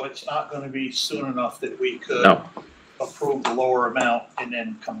 So it's not going to be soon enough that we could approve the lower amount and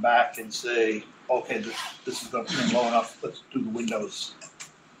then come back and say, okay, this is going to be low enough, let's do the windows.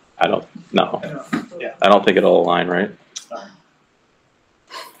 I don't know. Yeah. I don't think it'll align, right? All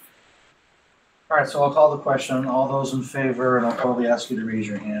right, so I'll call the question. All those in favor, and I'll probably ask you to raise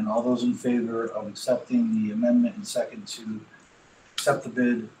your hand. All those in favor of accepting the amendment and second to accept the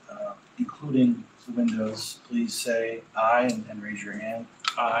bid, including the windows, please say aye and raise your hand.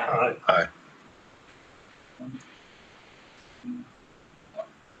 Aye. Aye. Am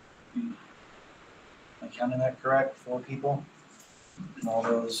I counting that correct? 4 people? And all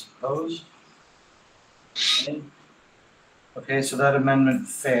those opposed? Okay, so that amendment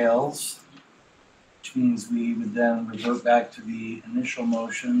fails, which means we would then revert back to the initial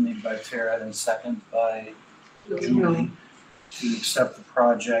motion made by Tara and second by Julie to accept the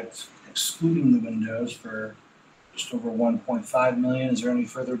project excluding the windows for just over 1.5 million. Is there any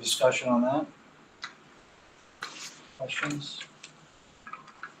further discussion on that? Questions?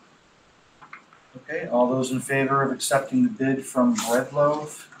 Okay, all those in favor of accepting the bid from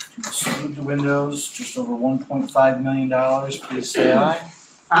Breadloaf to exclude the windows, just over $1.5 million, please say aye.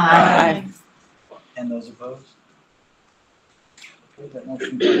 Aye. And those opposed? Okay, that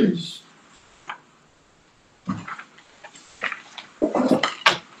motion carries.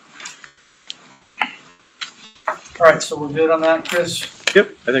 All right, so we're good on that, Chris?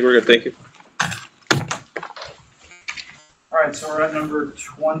 Yep, I think we're good. Thank you. All right, so we're at number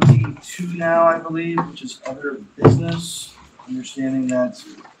 22 now, I believe, which is other business. Understanding that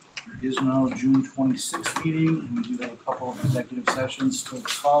there is no June 26th meeting, and we do have a couple of executive sessions still to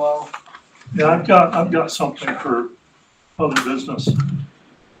follow. Yeah, I've got something for other business.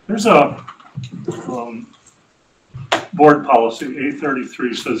 There's a board policy,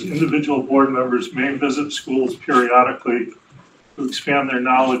 833, says individual board members may visit schools periodically to expand their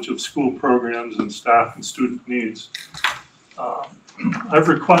knowledge of school programs and staff and student needs. I've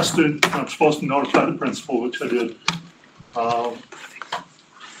requested, I'm supposed to notify the principal, which I did.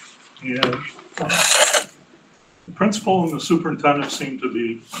 The principal and the superintendent seem to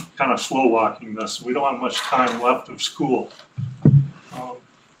be kind of slow walking this. We don't have much time left of school.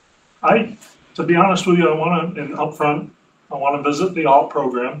 To be honest with you, I want to visit the ALT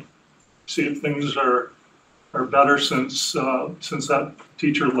program, see if things are better since that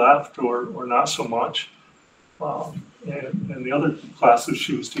teacher left or not so much. And the other classes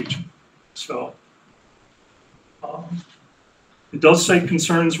she was teaching. So it does say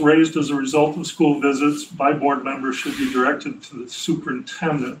concerns raised as a result of school visits by board members should be directed to the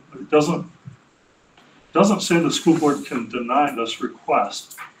superintendent, but it doesn't say the school board can deny this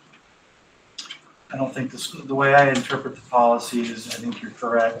request. I don't think the way I interpret the policy is, I think you're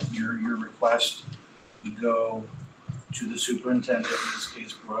correct. Your request would go to the superintendent, in this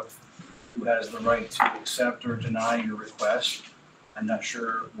case Brooke, who has the right to accept or deny your request. I'm not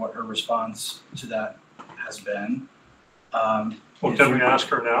sure what her response to that has been. Well, can we ask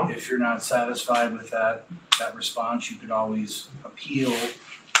her now? If you're not satisfied with that response, you could always appeal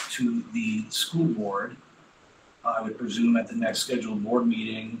to the school board. I would presume at the next scheduled board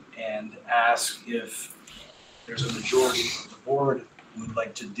meeting and ask if there's a majority of the board who would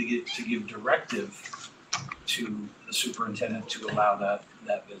like to give directive to the superintendent to allow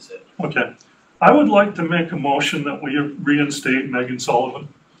that visit. Okay. I would like to make a motion that we reinstate Megan Sullivan.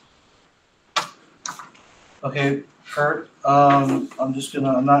 Okay, Kurt, I'm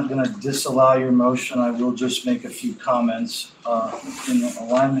not gonna disallow your motion. I will just make a few comments in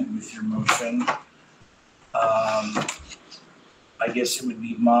alignment with your motion. I guess it would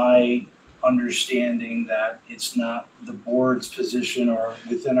be my understanding that it's not the board's position or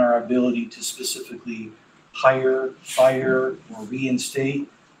within our ability to specifically hire, fire, or reinstate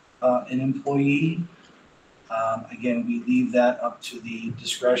an employee. Again, we leave that up to the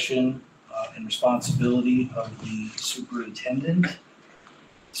discretion and responsibility of the superintendent.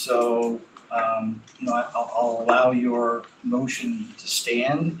 So, I'll allow your motion to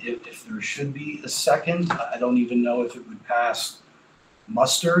stand if there should be a second. I don't even know if it would pass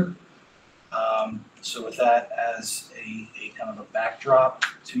muster. So with that as a kind of a backdrop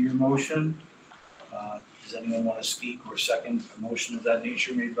to your motion, does anyone want to speak or second a motion of that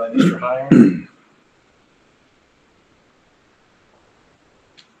nature made by Mr. Heyer?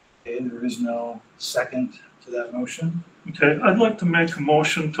 Okay, there is no second to that motion. Okay, I'd like to make a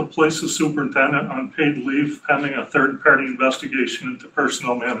motion to place the superintendent on paid leave pending a third-party investigation into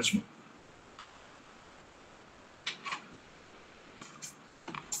personnel management.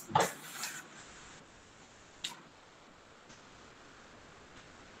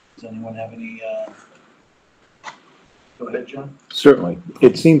 Does anyone have any, go ahead, John. Certainly.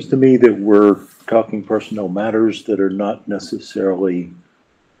 It seems to me that we're talking personnel matters that are not necessarily,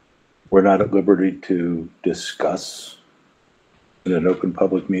 we're not at liberty to discuss in an open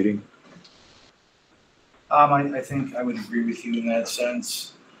public meeting. I think I would agree with you in that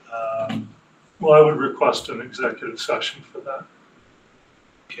sense. Well, I would request an executive session for that.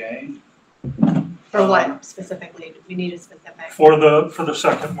 Okay. For what specifically? We need a specific. For the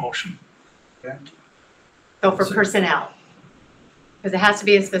second motion. Okay. So for personnel. Because it has to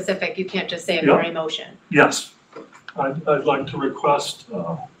be a specific, you can't just say a mere motion. Yes. I'd like to request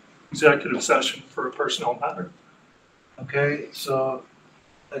executive session for a personnel matter. Okay, so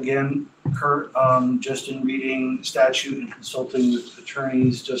again, Kurt, just in reading statute and consulting with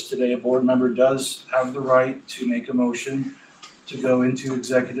attorneys just today, a board member does have the right to make a motion to go into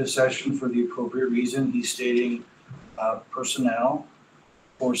executive session for the appropriate reason. He's stating personnel.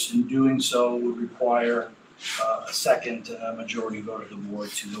 Of course, in doing so would require a second majority vote of the board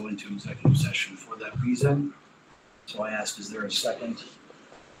to go into executive session for that reason. So I ask, is there a second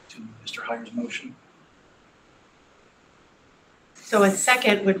to Mr. Heyer's motion? So a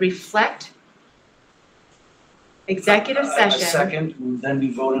second would reflect executive session. A second will then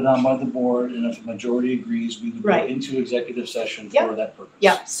be voted on by the board, and if a majority agrees, we would go into executive session for that purpose.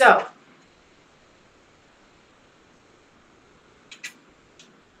 Yep, so.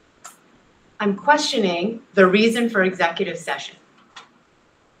 I'm questioning the reason for executive session.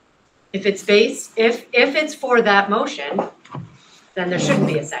 If it's if it's for that motion, then there shouldn't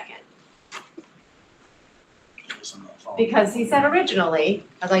be a second. Because he said originally,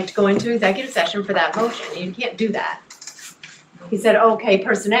 I'd like to go into executive session for that motion. You can't do that. He said, okay,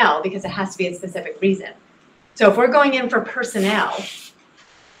 personnel, because it has to be a specific reason. So if we're going in for personnel,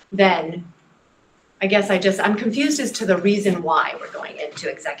 then I guess I'm confused as to the reason why we're going into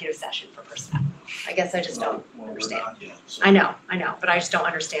executive session for personnel. I guess I just don't understand. I know, but I just don't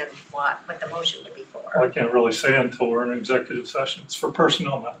understand what the motion would be for. I can't really say until we're in executive session. It's for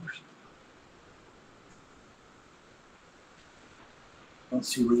personnel matters. Let's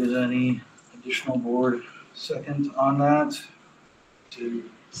see whether there's any additional board second on that to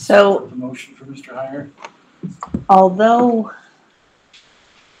So the motion for Mr. Heyer. although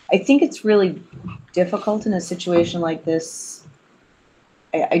I think it's really difficult in a situation like this,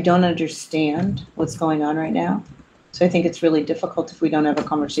 I don't understand what's going on right now. So I think it's really difficult if we don't have a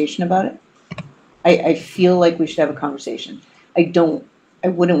conversation about it. I feel like we should have a conversation. I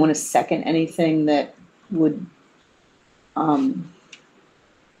wouldn't want to second anything that would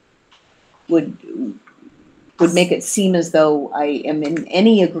make it seem as though I am in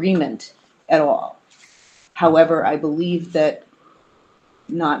any agreement at all. However, I believe that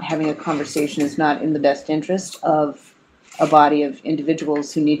not having a conversation is not in the best interest of a body of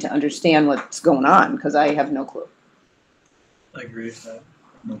individuals who need to understand what's going on, because I have no clue. I agree with that.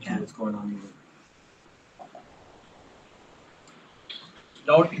 No clue what's going on either.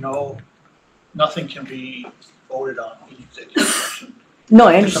 Don't nothing can be voted on in executive session. No,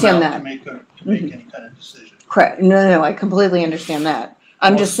 I To come understand out that. To make any kind of decision. Correct. No, I completely understand that.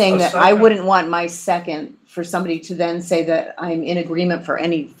 I'm just saying that I wouldn't want my second for somebody to then say that I'm in agreement for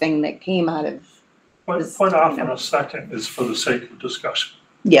anything that came out of. Quite often a second is for the sake of discussion.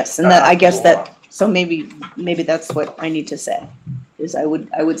 Yes, and that, I guess that, so maybe that's what I need to say, is I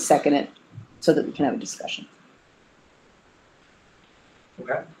would second it so that we can have a discussion.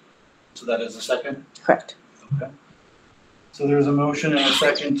 Okay, so that is a second? Correct. Okay. So there's a motion and a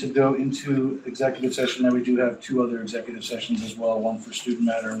second to go into executive session. Now we do have two other executive sessions as well, one for student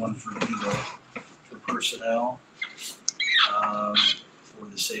matter and one for legal, for personnel, for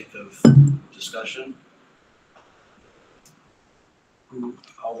the sake of discussion.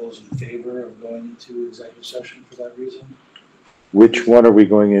 All those in favor of going into executive session for that reason? Which one are we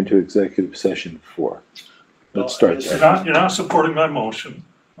going into executive session for? Let's start You're there. not supporting my motion.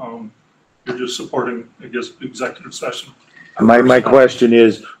 You're just supporting, I guess, executive session. My question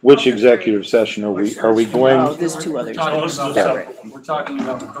is, which executive session are we Oh, going? there's two others. We're talking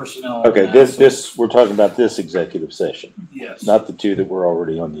about personnel. Okay, this, we're talking about this executive session, Yes. not the two that were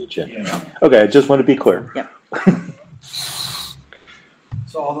already on the agenda. Yeah. Okay, I just want to be clear. Yep.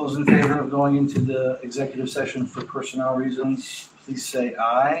 So all those in favor of going into the executive session for personnel reasons, please say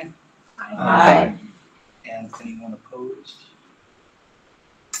aye. Aye. And anyone opposed?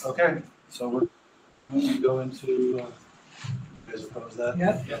 Okay, so we're going to go into, you guys oppose that?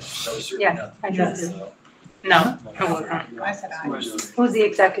 Yep. Yes, that was certainly not the I case, did. so. No. I said aye. Who's the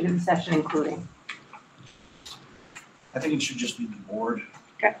executive session including? I think it should just be the board.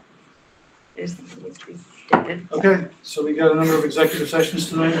 Is the needs to be stated. Okay, so we got a number of executive sessions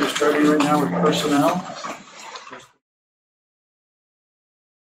tonight. We're starting right now with personnel.